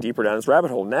to go deeper down this rabbit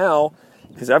hole now,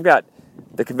 because I've got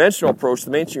the conventional approach,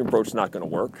 the mainstream approach is not going to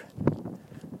work.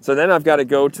 So then I've got to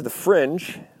go to the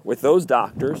fringe with those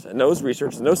doctors and those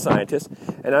researchers and those scientists,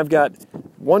 and I've got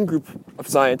one group of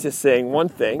scientists saying one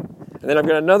thing, and then I've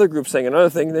got another group saying another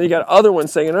thing, and then you got other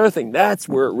ones saying another thing. That's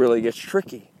where it really gets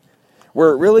tricky.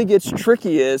 Where it really gets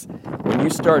tricky is when you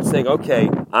start saying, okay,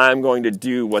 I'm going to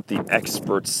do what the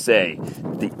experts say.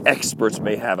 The experts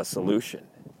may have a solution.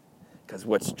 Because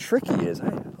what's tricky is,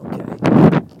 okay,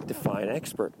 define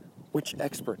expert. Which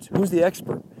experts? Who's the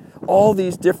expert? All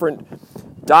these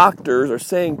different doctors are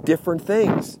saying different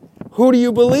things. Who do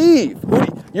you believe?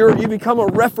 You become a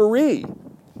referee.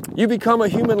 You become a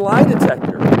human lie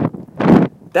detector.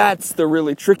 That's the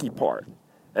really tricky part.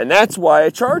 And that's why I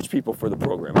charge people for the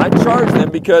program. I charge them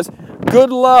because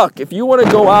good luck. If you want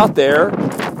to go out there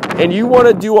and you want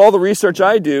to do all the research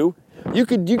I do, you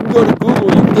can go to Google,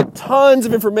 you can get tons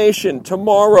of information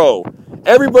tomorrow.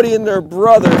 Everybody and their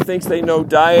brother thinks they know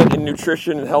diet and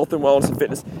nutrition and health and wellness and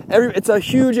fitness. It's a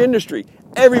huge industry.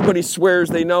 Everybody swears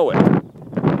they know it.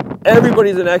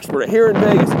 Everybody's an expert. Here in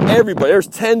Vegas, everybody, there's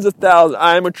tens of thousands.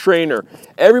 I'm a trainer.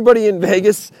 Everybody in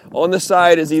Vegas on the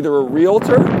side is either a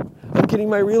realtor, I'm getting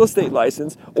my real estate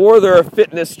license, or they're a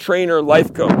fitness trainer,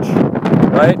 life coach,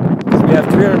 right? So we have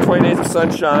 320 days of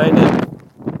sunshine, and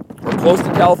we're close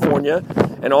to California,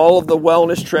 and all of the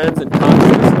wellness trends and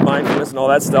consciousness and mindfulness and all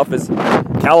that stuff is,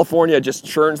 California just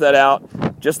churns that out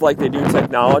just like they do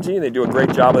technology, and they do a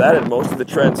great job of that, and most of the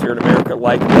trends here in America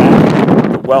like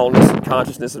that. The wellness and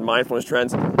consciousness and mindfulness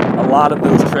trends, a lot of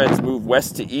those trends move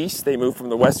west to east. They move from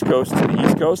the west coast to the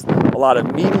east coast. A lot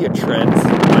of media trends,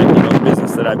 the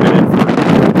business that I've been in for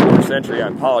a quarter century, I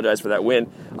apologize for that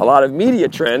win. A lot of media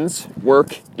trends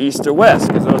work east to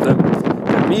west, because the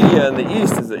media in the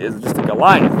east is just a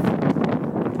Goliath.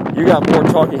 You got more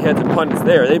talking heads and pundits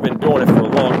there. They've been doing it for a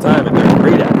long time, and they're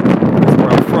great at it. That's where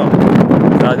I'm from.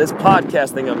 This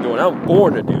podcast thing I'm doing, I'm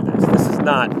born to do this. This is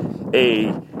not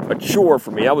a chore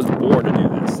for me. I was born to do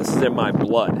this. This is in my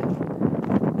blood.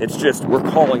 It's just, we're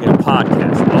calling it a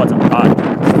podcast. Oh, it's a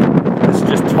podcast. This is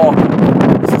just talking.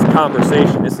 This is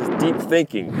conversation. This is deep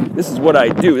thinking. This is what I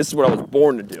do. This is what I was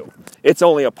born to do. It's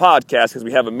only a podcast because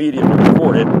we have a medium to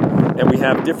record it, and we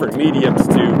have different mediums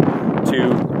to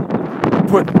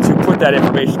put that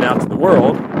information out to the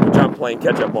world, which I'm playing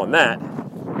catch up on that.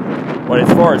 But as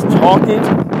far as talking,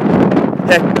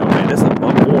 heck no, man.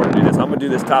 I'm born to do this. I'm gonna do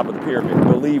this top of the pyramid.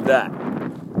 Believe that.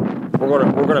 We're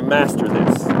gonna master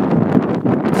this.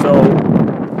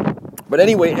 But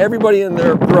anyway, everybody and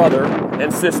their brother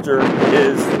and sister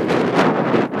is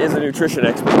a nutrition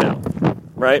expert now,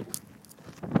 right?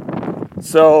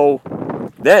 So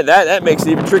that makes it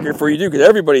even trickier for you to do, because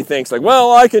everybody thinks like,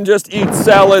 well, I can just eat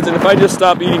salads, and if I just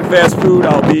stop eating fast food,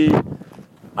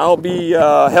 I'll be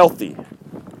healthy.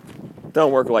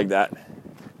 Don't work like that.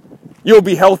 You'll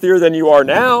be healthier than you are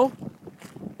now.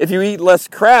 If you eat less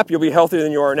crap, you'll be healthier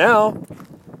than you are now.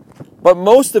 But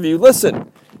most of you,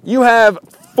 listen, you have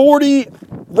roughly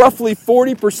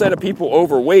 40% of people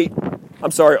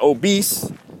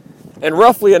obese, and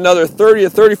roughly another 30 to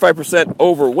 35%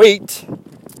 overweight.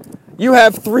 You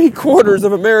have 3/4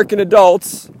 of American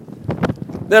adults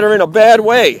that are in a bad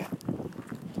way.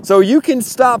 So you can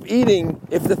stop eating.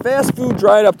 If the fast food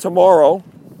dried up tomorrow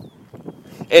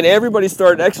and everybody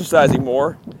started exercising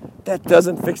more, that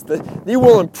doesn't fix you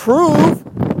will improve.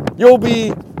 You'll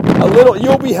be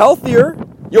healthier.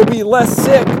 You'll be less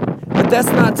sick, but that's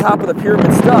not top of the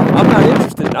pyramid stuff. I'm not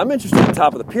interested. I'm interested in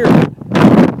top of the pyramid.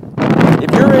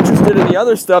 If you're interested in the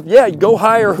other stuff, yeah, go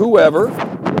hire whoever.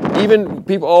 Even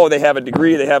people, they have a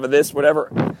degree, they have a this,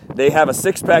 whatever. They have a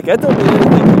six-pack. That don't mean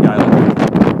anything to a guy like me.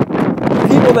 The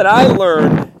people that I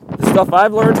learned, the stuff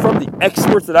I've learned from, the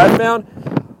experts that I've found,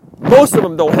 most of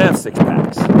them don't have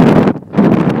six-packs.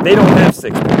 They don't have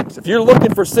six-packs. If you're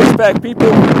looking for six-pack people,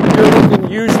 you're looking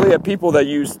usually at people that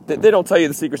they don't tell you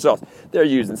the secret sauce. They're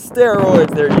using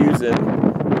steroids, they're using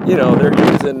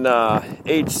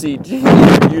HCG,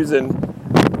 they're using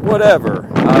whatever,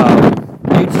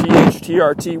 HGH,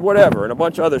 TRT, whatever, and a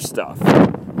bunch of other stuff.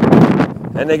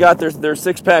 And they got their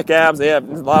six-pack abs. They have,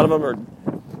 a lot of them are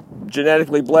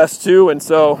genetically blessed too, and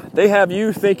so they have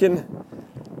you thinking,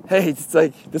 hey, it's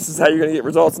like, this is how you're going to get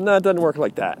results. No, it doesn't work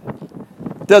like that.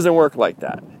 It doesn't work like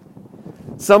that.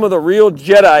 Some of the real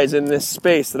Jedis in this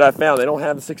space that I found, they don't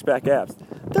have the six-pack abs.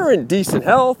 They're in decent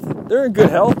health. They're in good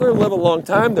health. They're living a long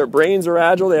time. Their brains are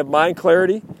agile. They have mind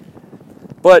clarity.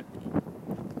 But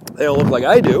they don't look like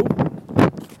I do.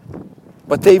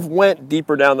 But they've went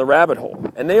deeper down the rabbit hole.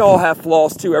 And they all have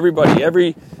flaws too.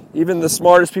 Even the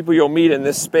smartest people you'll meet in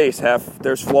this space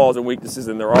there's flaws and weaknesses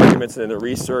in their arguments and in their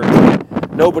research.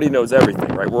 Nobody knows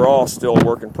everything, right? We're all still a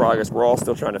work in progress. We're all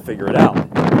still trying to figure it out.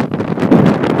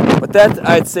 But that,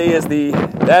 I'd say, is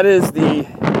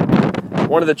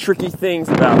one of the tricky things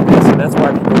about this, and that's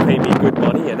why people pay me good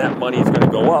money, and that money is going to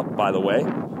go up, by the way.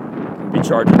 I'll be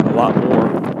charging a lot more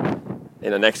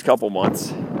in the next couple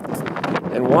months.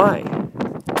 And why?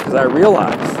 Because because I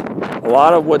realize a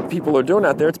lot of what people are doing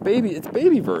out there, it's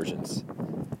baby versions.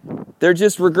 They're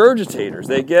just regurgitators.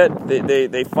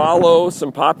 They follow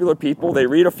some popular people. They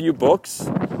read a few books,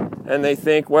 and they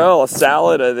think, well, a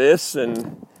salad of this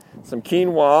and some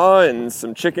quinoa and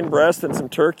some chicken breast and some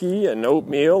turkey and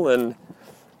oatmeal and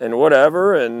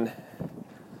whatever and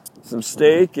some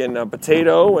steak and a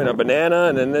potato and a banana,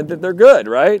 and then they're good,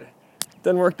 right?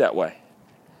 Doesn't work that way.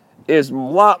 There's a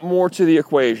lot more to the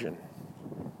equation.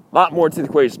 A lot more to the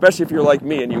equation, especially if you're like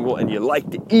me and you like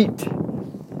to eat.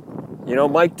 You know,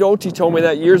 Mike Dolce told me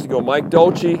that years ago. Mike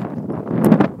Dolce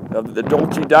of the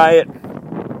Dolce diet.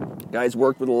 Guy's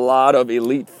worked with a lot of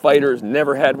elite fighters,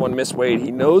 never had one miss weight.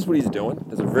 He knows what he's doing,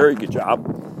 does a very good job,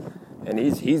 and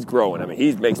he's growing. I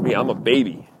mean, I'm a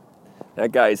baby.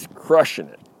 That guy's crushing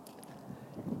it.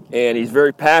 And he's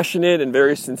very passionate and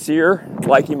very sincere.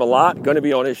 Like him a lot. Going to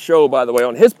be on his show, by the way,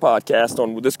 on his podcast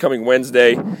on this coming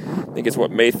Wednesday. I think it's,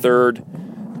 May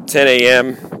 3rd, 10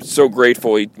 a.m. So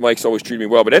grateful. Mike's always treated me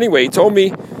well. But anyway, he told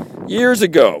me years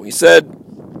ago, he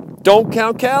said, don't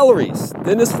count calories.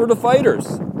 Then it's for the fighters.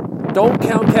 Don't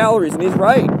count calories. And he's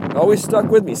right. Always stuck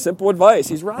with me. Simple advice.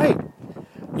 He's right.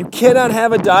 You cannot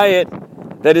have a diet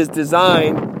that is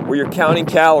designed where you're counting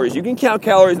calories. You can count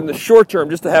calories in the short term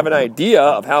just to have an idea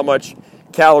of how much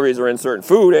calories are in certain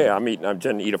food. Hey, I'm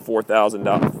trying to eat a 4,000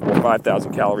 or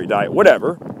 5,000 calorie diet,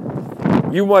 whatever.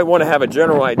 You might want to have a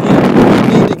general idea.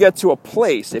 You need to get to a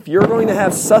place. If you're going to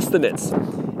have sustenance,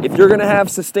 if you're going to have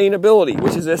sustainability,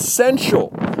 which is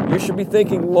essential, you should be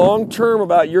thinking long term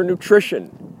about your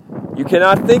nutrition. You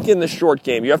cannot think in the short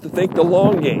game. You have to think the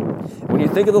long game. When you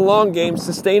think of the long game,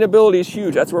 sustainability is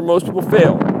huge. That's where most people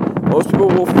fail. Most people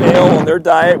will fail on their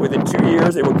diet. Within 2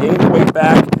 years, they will gain the weight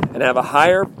back and have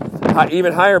a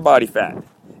even higher body fat.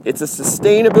 It's a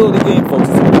sustainability game, folks.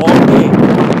 It's a long game.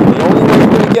 And the only way you're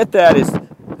going to get that is,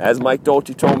 as Mike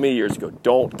Dolce told me years ago,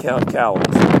 don't count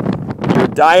calories. Your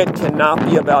diet cannot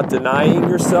be about denying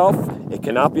yourself. It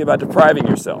cannot be about depriving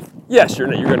yourself. Yes,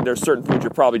 there's certain foods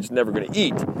you're probably just never going to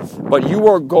eat, but you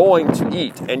are going to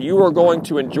eat, and you are going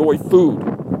to enjoy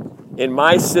food. In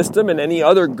my system and any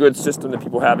other good system that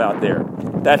people have out there,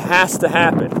 that has to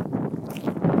happen.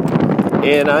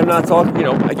 And I'm not talking,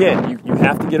 again, you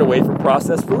have to get away from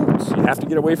processed foods. You have to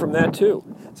get away from that too.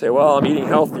 Say, well, I'm eating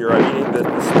healthier. I'm eating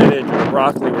the spinach or the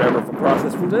broccoli, whatever, from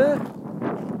processed foods.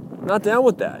 I'm not down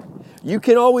with that. You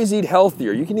can always eat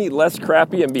healthier. You can eat less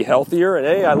crappy and be healthier. And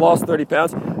hey, I lost 30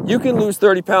 pounds. You can lose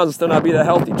 30 pounds and still not be that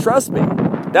healthy. Trust me.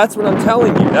 That's what I'm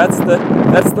telling you. That's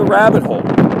the rabbit hole.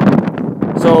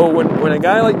 So when a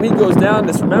guy like me goes down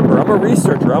this, remember, I'm a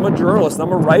researcher, I'm a journalist,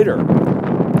 I'm a writer.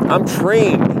 I'm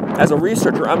trained as a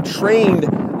researcher. I'm trained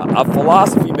a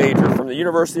philosophy major from the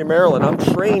University of Maryland. I'm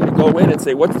trained to go in and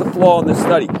say, what's the flaw in this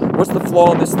study? What's the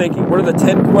flaw in this thinking? What are the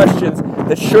 10 questions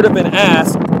that should have been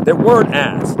asked that weren't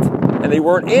asked? And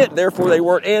therefore they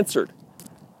weren't answered.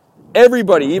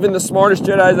 Everybody, even the smartest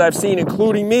Jedis I've seen,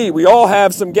 including me, we all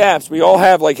have some gaps. We all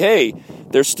have hey,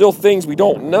 there's still things we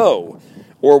don't know.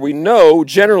 Or we know,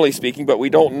 generally speaking, but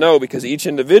we don't know because each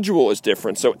individual is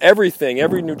different. So every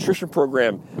nutrition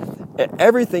program,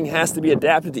 everything has to be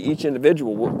adapted to each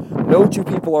individual. No two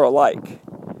people are alike.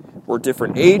 We're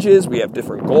different ages, we have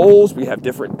different goals, we have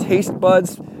different taste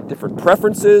buds, different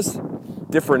preferences,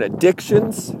 different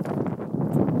addictions,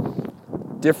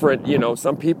 different,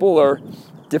 some people are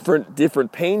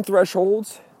different pain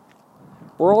thresholds.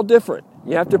 We're all different.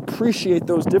 You have to appreciate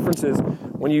those differences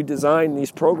when you design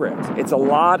these programs.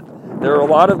 There are a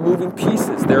lot of moving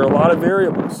pieces. There are a lot of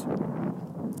variables.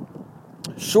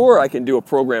 Sure, I can do a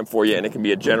program for you and it can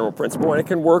be a general principle and it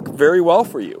can work very well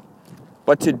for you.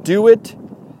 But to do it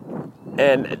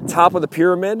and at top of the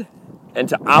pyramid and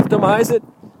to optimize it,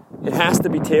 it has to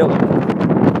be tailored.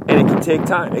 And it can take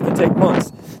time. It can take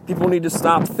months. People need to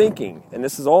stop thinking, and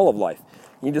this is all of life.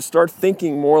 You need to start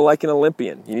thinking more like an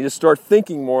Olympian. You need to start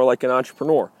thinking more like an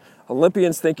entrepreneur.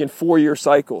 Olympians think in 4-year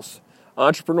cycles.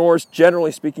 Entrepreneurs,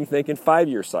 generally speaking, think in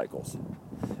 5-year cycles.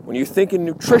 When you think in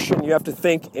nutrition, you have to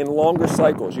think in longer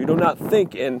cycles. You do not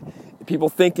people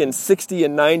think in 60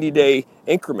 and 90-day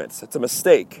increments. That's a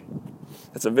mistake.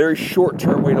 That's a very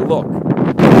short-term way to look.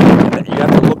 You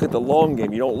have to look at the long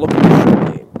game. You don't look at the short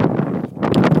game.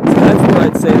 So that's where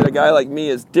I'd say that a guy like me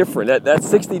is different. That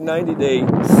 60, 90-day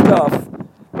stuff,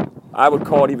 I would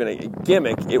call it even a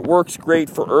gimmick. It works great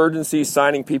for urgency,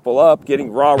 signing people up, getting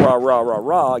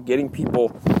getting people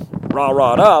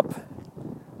rah-rahed up.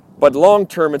 But long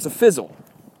term, it's a fizzle.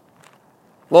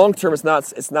 Long term,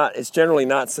 it's generally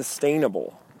not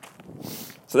sustainable.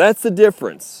 So that's the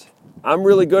difference. I'm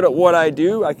really good at what I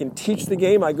do. I can teach the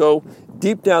game. I go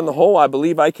deep down the hole, I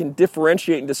believe I can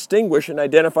differentiate and distinguish and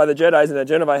identify the Jedis and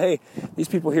identify, hey, these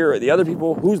people here are the other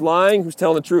people. Who's lying? Who's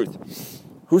telling the truth?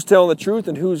 Who's telling the truth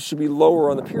and who should be lower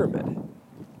on the pyramid?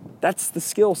 That's the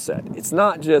skill set. It's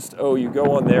not just, oh, you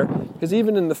go on there. Because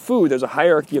even in the food, there's a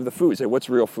hierarchy of the food. Say, what's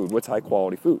real food? What's high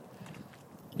quality food?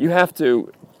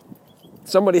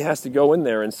 Somebody has to go in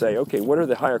there and say, okay, what are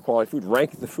the higher quality food?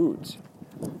 Rank the foods.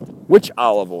 Which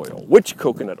olive oil? Which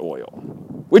coconut oil?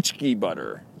 Which ghee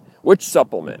butter? Which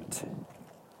supplement?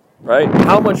 Right?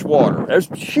 How much water? There's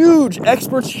huge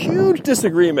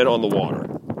disagreement on the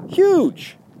water.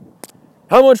 Huge.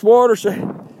 How much water?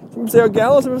 Some people say a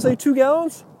gallon, some people say 2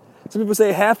 gallons. Some people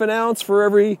say half an ounce for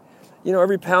every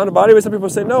pound of body weight. Some people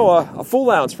say no, a full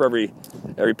ounce for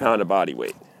every pound of body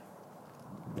weight.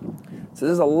 So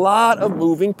there's a lot of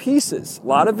moving pieces, a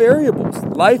lot of variables.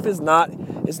 Life is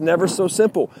never so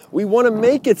simple. We want to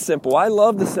make it simple. I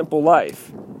love the simple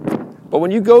life. But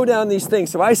when you go down these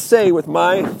things, so I say with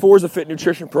my Forza Fit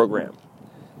nutrition program,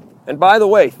 and by the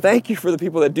way, thank you for the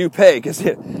people that do pay, because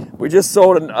we just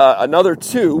sold another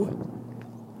 2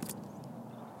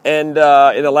 and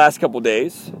in the last couple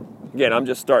days. Again, I'm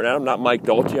just starting out. I'm not Mike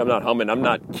Dolce. I'm not humming. I'm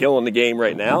not killing the game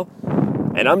right now.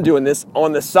 And I'm doing this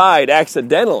on the side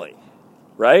accidentally,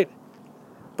 right?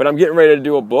 But I'm getting ready to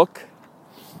do a book.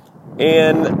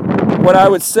 And what I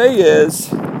would say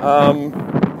is, I'm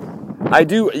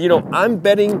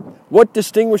betting what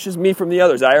distinguishes me from the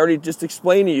others. I already just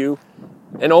explained to you.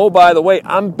 And oh, by the way,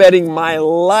 I'm betting my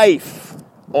life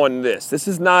on this. This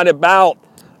is not about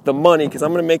the money, because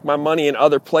I'm going to make my money in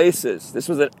other places. This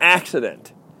was an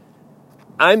accident.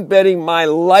 I'm betting my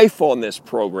life on this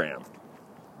program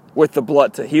with the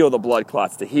blood, to heal the blood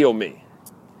clots, to heal me.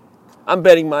 I'm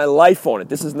betting my life on it.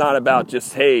 This is not about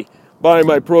just, hey, buy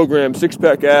my program,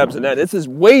 6-pack abs and that. This is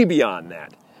way beyond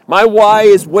that. My why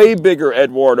is way bigger,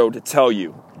 Eduardo, to tell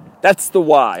you. That's the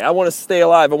why. I want to stay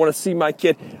alive. I want to see my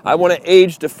kid. I want to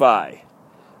age defy.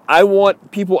 I want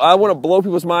to blow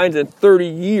people's minds in 30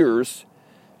 years,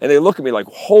 and they look at me like,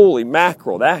 holy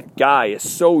mackerel, that guy is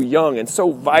so young and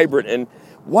so vibrant. And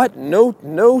what? No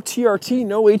TRT,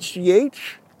 no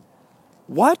HGH?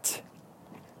 What?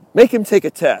 Make him take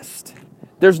a test.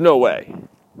 There's no way.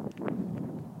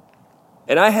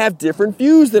 And I have different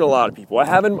views than a lot of people.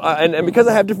 And because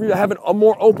I have different views, I have a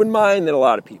more open mind than a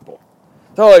lot of people.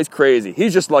 Oh, he's crazy.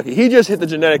 He's just lucky. He just hit the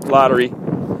genetic lottery.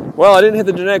 Well, I didn't hit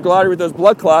the genetic lottery with those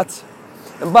blood clots.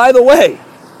 And by the way,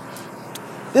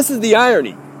 this is the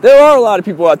irony. There are a lot of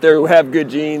people out there who have good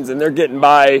genes, and they're getting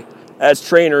by as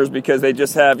trainers because they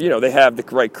just have, they have the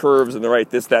right curves and the right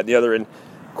this, that, and the other. And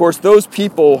of course, those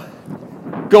people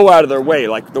go out of their way.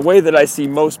 Like the way that I see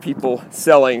most people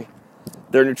selling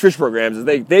their nutrition programs is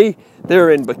they're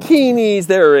in bikinis,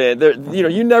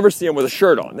 you never see them with a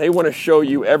shirt on. They want to show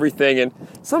you everything, and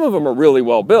some of them are really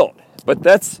well built, but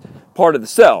that's part of the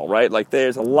sell, right? Like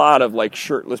there's a lot of like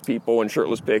shirtless people and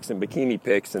shirtless pics and bikini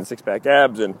pics and 6-pack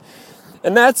abs, and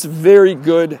that's a very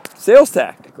good sales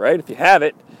tactic, right? If you have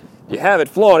it,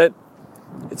 flaunt it.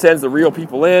 It sends the real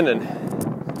people in,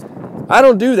 and I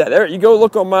don't do that. There, you go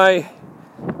look on my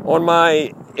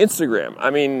Instagram. I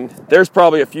mean, there's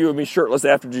probably a few of me shirtless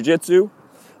after jiu-jitsu.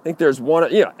 I think there's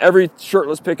one, every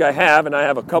shirtless pic I have, and I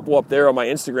have a couple up there on my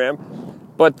Instagram,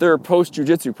 but they're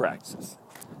post-jiu-jitsu practices.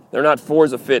 They're not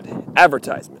Forza Fit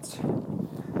advertisements.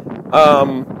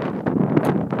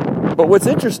 But what's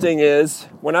interesting is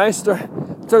when I start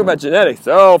talking about genetics,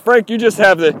 oh, Frank,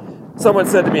 someone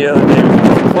said to me the other day,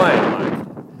 a client of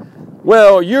mine,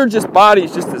 well, your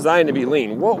body's just designed to be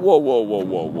lean. Whoa.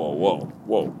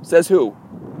 Says who?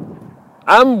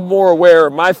 I'm more aware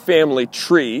of my family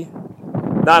tree,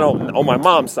 not on my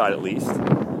mom's side at least.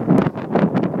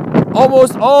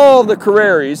 Almost all the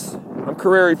Carreras, I'm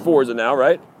Carreri Forza now,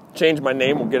 right? Changed my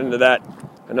name, we'll get into that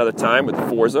another time with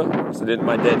Forza. So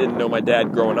my dad didn't know my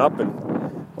dad growing up, and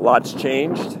a lot's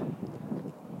changed.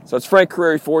 So it's Frank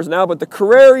Carreri Forza now, but the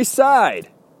Carreri side,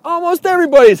 almost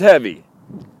everybody's heavy.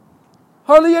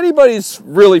 Hardly anybody's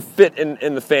really fit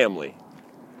in the family.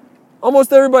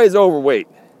 Almost everybody's overweight.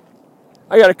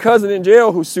 I got a cousin in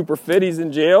jail who's super fit. He's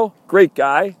in jail. Great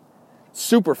guy.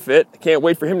 Super fit. I can't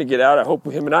wait for him to get out. I hope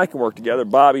him and I can work together.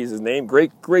 Bobby's his name.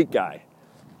 Great guy.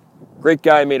 Great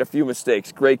guy, made a few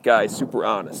mistakes. Great guy, super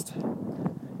honest.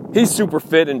 He's super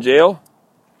fit in jail.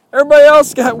 Everybody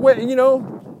else got,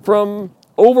 from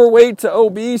overweight to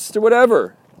obese to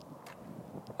whatever.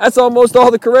 That's almost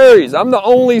all the Carreris. I'm the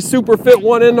only super fit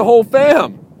one in the whole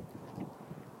fam.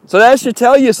 So that should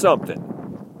tell you something.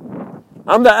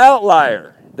 I'm the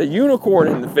outlier, the unicorn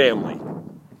in the family,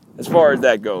 as far as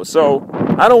that goes. So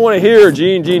I don't want to hear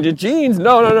genes.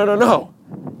 No.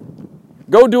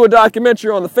 Go do a documentary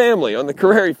on the family, on the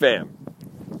Carreri fam.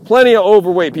 Plenty of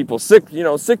overweight people, sick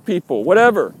people,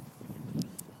 whatever.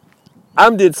 I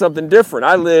did something different.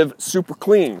 I live super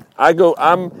clean.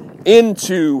 I'm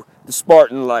into the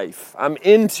Spartan life. I'm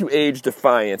into age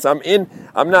defiance.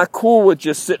 I'm not cool with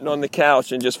just sitting on the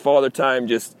couch and just Father Time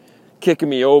just kicking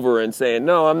me over and saying,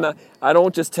 no, I'm not. I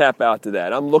don't just tap out to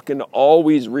that. I'm looking to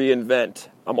always reinvent.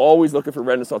 I'm always looking for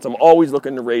renaissance. I'm always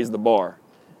looking to raise the bar.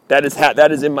 That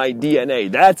is in my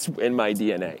DNA. That's in my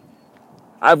DNA.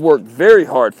 I've worked very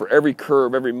hard for every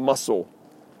curve, every muscle,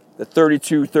 the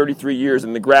 32, 33 years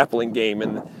in the grappling game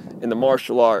and in the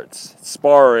martial arts,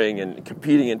 sparring and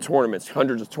competing in tournaments,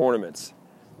 hundreds of tournaments.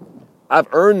 I've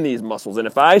earned these muscles, and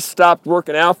if I stopped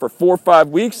working out for 4 or 5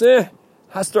 weeks, I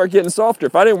start getting softer.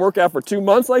 If I didn't work out for 2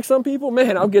 months like some people,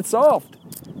 man, I'll get soft.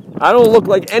 I don't look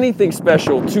like anything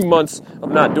special 2 months of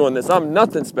not doing this. I'm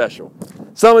nothing special.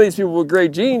 Some of these people with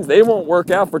great genes, they won't work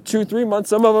out for 2-3 months.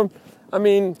 Some of them,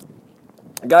 a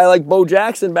guy like Bo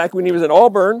Jackson back when he was at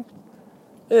Auburn,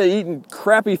 eating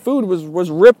crappy food, was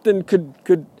ripped and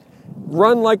could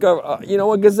run like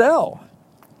a gazelle.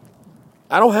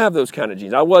 I don't have those kind of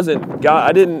genes.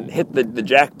 I didn't hit the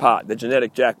jackpot, the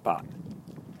genetic jackpot.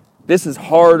 This is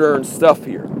hard-earned stuff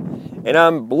here. And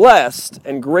I'm blessed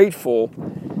and grateful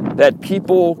that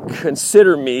people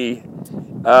consider me,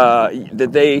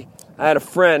 I had a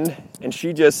friend, and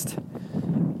she just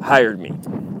hired me.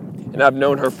 And I've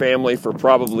known her family for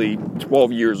probably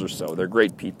 12 years or so. They're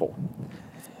great people.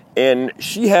 And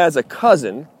she has her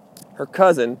cousin,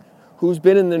 who's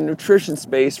been in the nutrition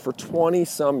space for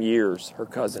 20-some years, her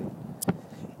cousin.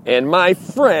 And my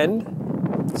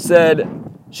friend said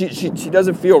she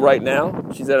doesn't feel right now.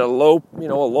 She's at a low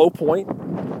point.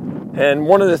 And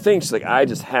one of the things, she's like, I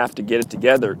just have to get it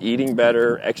together, eating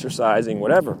better, exercising,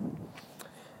 whatever.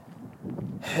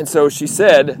 And so she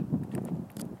said,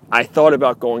 I thought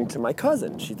about going to my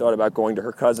cousin. She thought about going to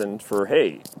her cousin for,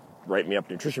 hey, write me up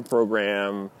a nutrition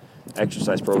program,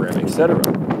 exercise program, etc.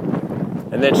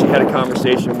 And then she had a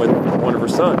conversation with one of her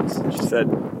sons. She said,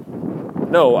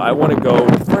 no, I want to go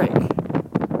with Frank.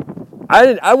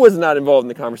 I was not involved in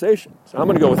the conversation, so I'm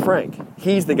going to go with Frank.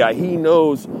 He's the guy. He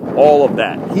knows all of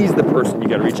that. He's the person you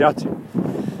got to reach out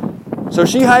to. So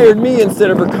she hired me instead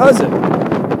of her cousin.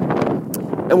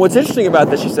 And what's interesting about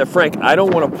this, she said, Frank, I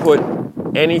don't want to put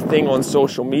anything on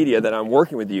social media that I'm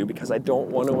working with you because I don't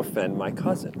want to offend my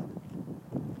cousin.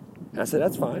 And I said,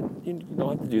 that's fine. You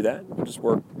don't have to do that. We'll just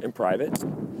work in private.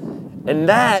 And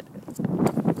that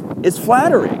is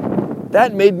flattering.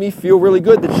 That made me feel really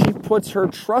good that she puts her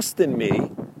trust in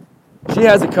me. She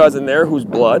has a cousin there who's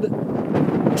blood.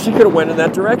 She could have went in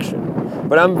that direction.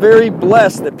 But I'm very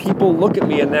blessed that people look at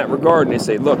me in that regard and they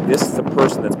say, look, this is a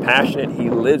person that's passionate. He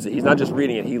lives it. He's not just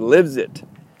reading it. He lives it.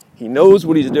 He knows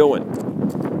what he's doing.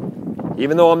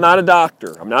 Even though I'm not a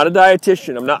doctor, I'm not a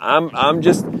dietitian,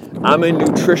 I'm a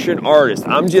nutrition artist.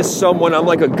 I'm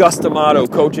like a Gus D'Amato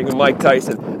coaching Mike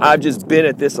Tyson. I've just been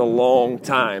at this a long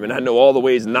time, and I know all the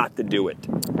ways not to do it.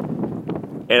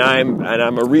 And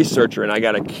I'm a researcher, and I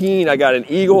got an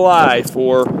eagle eye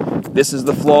for this is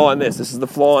the flaw in this is the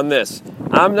flaw in this.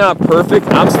 I'm not perfect.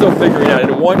 I'm still figuring it out.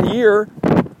 In 1 year,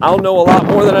 I'll know a lot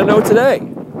more than I know today.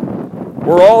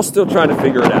 We're all still trying to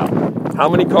figure it out. How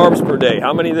many carbs per day?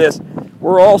 How many this?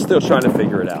 We're all still trying to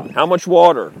figure it out. How much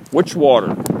water? Which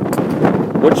water?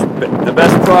 The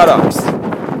best products?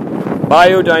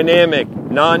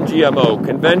 Biodynamic, non-GMO,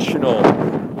 conventional.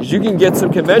 Because you can get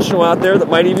some conventional out there that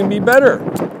might even be better.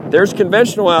 There's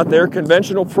conventional out there,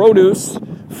 conventional produce,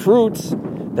 fruits,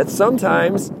 that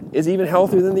sometimes is even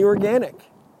healthier than the organic.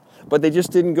 But they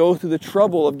just didn't go through the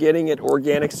trouble of getting it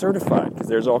organic certified, because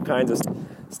there's all kinds of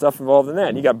stuff involved in that.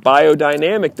 And you got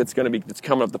biodynamic that's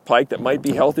coming up the pike that might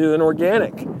be healthier than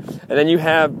organic. And then you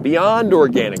have beyond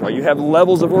organic, or you have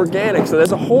levels of organic. So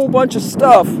there's a whole bunch of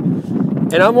stuff,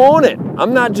 and I'm on it.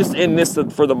 I'm not just in this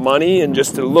for the money and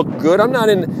just to look good. I'm not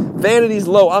in vanity's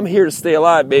low. I'm here to stay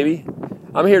alive, baby.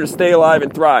 I'm here to stay alive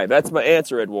and thrive. That's my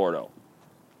answer, Eduardo.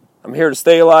 I'm here to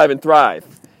stay alive and thrive.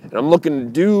 And I'm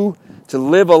looking to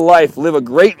live a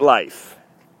great life.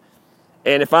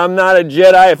 And if I'm not a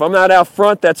Jedi, if I'm not out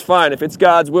front, that's fine. If it's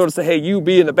God's will to say, hey, you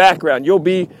be in the background. You'll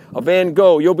be a Van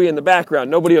Gogh. You'll be in the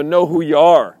background. Nobody will know who you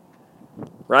are.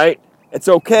 Right? It's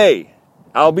okay.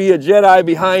 I'll be a Jedi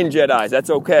behind Jedis.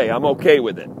 That's okay. I'm okay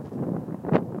with it.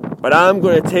 But I'm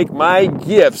going to take my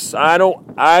gifts. I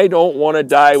don't want to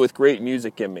die with great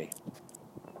music in me.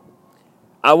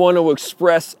 I want to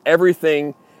express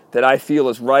everything that I feel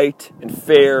is right and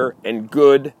fair and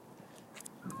good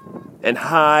and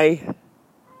high,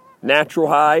 natural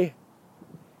high,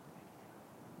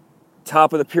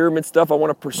 top of the pyramid stuff. I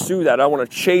want to pursue that. I want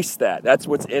to chase that. That's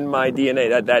what's in my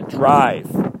DNA, that drive.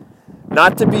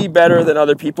 Not to be better than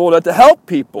other people, but to help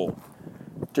people,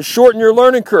 to shorten your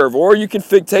learning curve. Or you can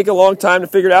take a long time to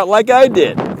figure it out like I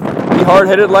did. Be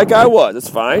hard-headed like I was. It's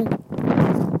fine.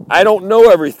 I don't know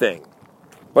everything,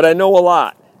 but I know a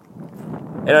lot.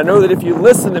 And I know that if you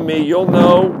listen to me, you'll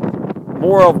know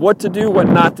more of what to do, what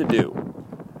not to do.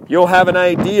 You'll have an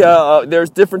idea. There's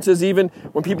differences even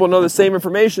when people know the same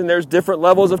information. There's different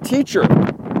levels of teacher.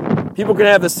 People can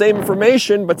have the same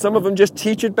information, but some of them just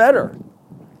teach it better.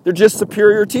 They're just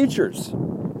superior teachers.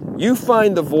 You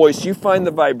find the voice, you find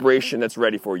the vibration that's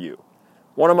ready for you.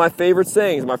 One of my favorite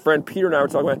sayings, my friend Peter and I were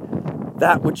talking about,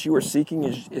 that which you are seeking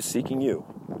is seeking you.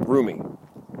 Rumi.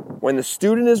 When the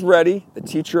student is ready, the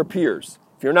teacher appears.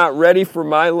 If you're not ready for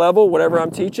my level, whatever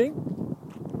I'm teaching,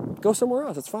 go somewhere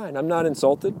else. It's fine. I'm not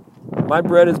insulted. My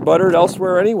bread is buttered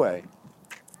elsewhere anyway.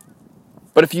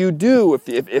 But if you do,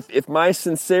 if my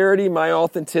sincerity, my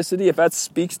authenticity, if that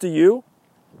speaks to you,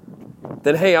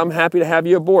 then hey, I'm happy to have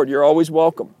you aboard. You're always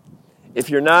welcome. If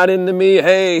you're not into me,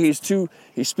 hey,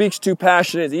 he speaks too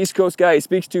passionate. The East Coast guy, he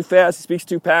speaks too fast, he speaks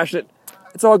too passionate.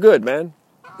 It's all good, man.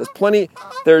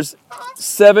 There's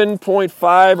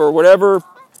 7.5 or whatever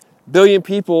billion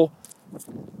people.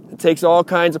 It takes all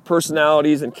kinds of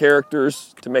personalities and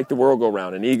characters to make the world go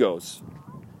round, and egos.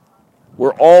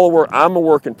 I'm a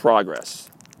work in progress.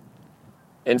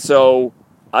 And so,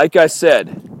 like I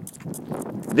said,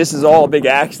 this is all a big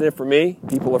accident for me.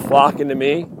 People are flocking to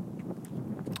me.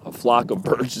 A flock of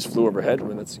birds just flew overhead. I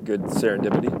mean, that's a good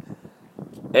serendipity.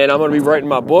 And I'm going to be writing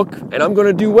my book, and I'm going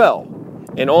to do well.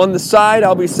 And on the side,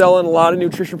 I'll be selling a lot of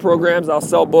nutrition programs. I'll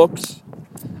sell books.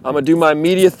 I'm going to do my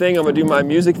media thing. I'm going to do my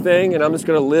music thing, and I'm just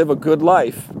going to live a good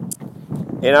life.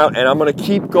 And I'm going to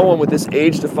keep going with this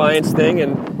age defiance thing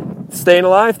and staying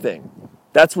alive thing.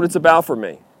 That's what it's about for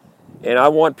me. And I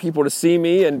want people to see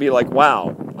me and be like,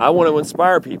 wow. I want to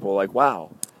inspire people like,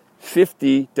 wow,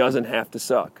 50 doesn't have to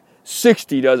suck.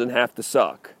 60 doesn't have to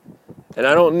suck. And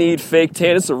I don't need fake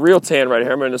tan. It's a real tan right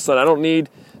here. I'm in the sun. I don't need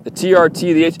the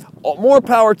TRT, the H. More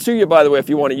power to you, by the way, if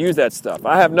you want to use that stuff.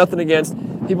 I have nothing against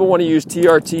people want to use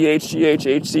TRT,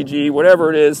 HGH, HCG, whatever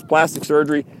it is, plastic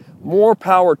surgery. More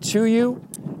power to you.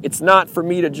 It's not for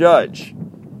me to judge.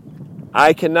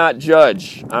 I cannot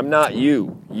judge. I'm not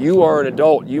you. You are an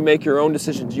adult. You make your own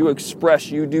decisions. You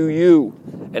express. You do you.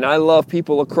 And I love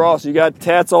people across. You got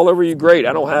tats all over you, great.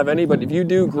 I don't have any, but if you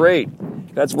do, great.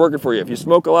 That's working for you. If you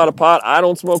smoke a lot of pot, I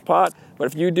don't smoke pot, but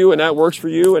if you do and that works for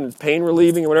you and it's pain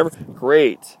relieving or whatever,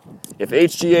 great. If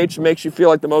HGH makes you feel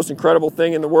like the most incredible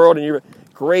thing in the world, and you're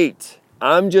great.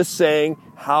 I'm just saying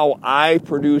how I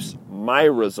produce my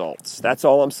results. That's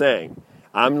all I'm saying.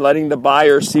 I'm letting the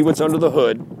buyer see what's under the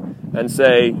hood and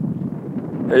say,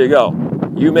 there you go.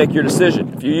 You make your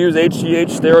decision. If you use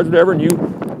HGH, steroids, whatever, and you're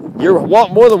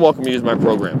more than welcome to use my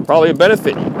program. Probably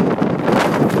benefit you.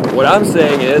 What I'm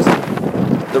saying is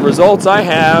the results I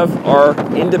have are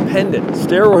independent,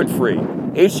 steroid-free,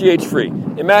 HGH-free.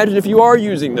 Imagine if you are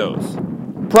using those.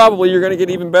 Probably you're going to get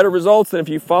even better results than if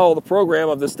you follow the program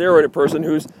of the steroided person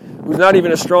who's not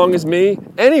even as strong as me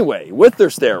anyway with their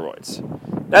steroids.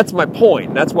 That's my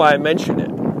point. That's why I mention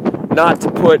it. Not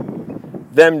to put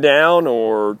them down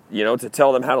or, to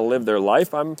tell them how to live their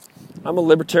life. I'm a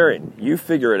libertarian. You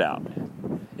figure it out.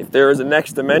 If there is a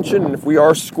next dimension, and if we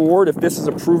are scored, if this is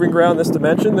a proving ground, this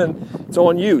dimension, then it's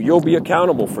on you. You'll be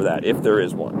accountable for that if there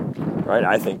is one. Right?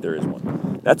 I think there is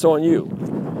one. That's on you.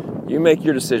 You make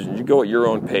your decisions. You go at your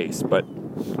own pace. But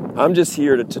I'm just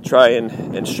here to try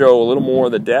and show a little more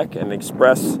of the deck and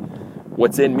express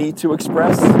what's in me to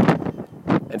express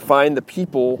and find the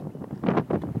people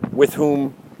with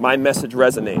whom my message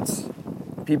resonates.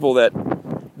 People that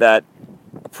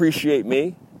appreciate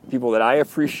me, people that I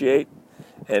appreciate,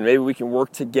 and maybe we can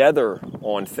work together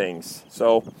on things.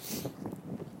 So,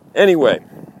 anyway,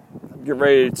 I'm getting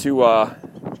ready to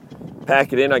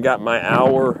pack it in. I got my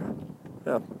hour.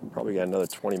 Probably got another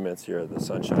 20 minutes here of the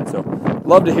sunshine. So,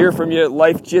 love to hear from you.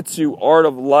 Life Jitsu, Art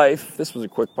of Life. This was a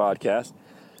quick podcast.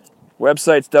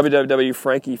 Website's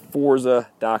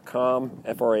www.frankieforza.com,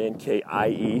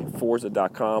 Frankie,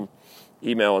 Forza.com.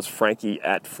 Email is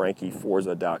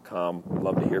frankie@frankieforza.com.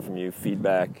 Love to hear from you,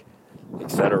 feedback,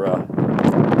 etc.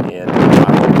 And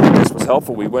I hope this was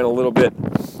helpful. We went a little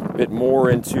bit more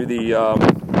into the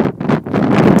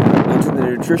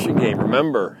nutrition game.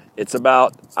 Remember, it's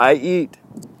about I eat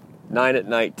 9 at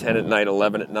night, 10 at night,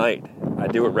 11 at night. I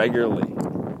do it regularly.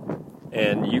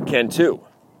 And you can too.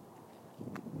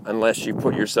 Unless you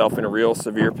put yourself in a real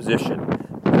severe position.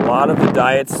 A lot of the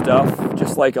diet stuff,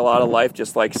 just like a lot of life,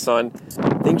 just like sun,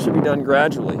 things should be done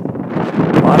gradually.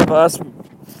 A lot of us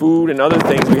food and other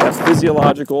things. We have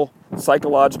physiological,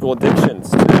 psychological addictions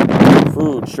to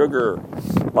food, sugar,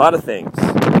 a lot of things.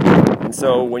 And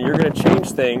so when you're going to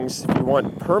change things, if you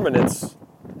want permanence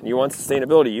and you want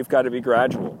sustainability, you've got to be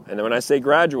gradual. And then when I say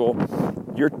gradual,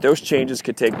 those changes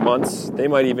could take months. They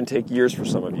might even take years for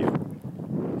some of you.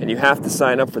 And you have to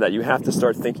sign up for that. You have to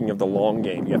start thinking of the long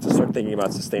game. You have to start thinking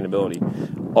about sustainability.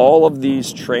 All of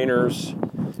these trainers,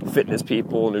 fitness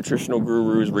people, nutritional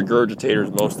gurus,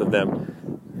 regurgitators, most of them,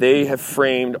 they have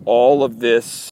framed all of this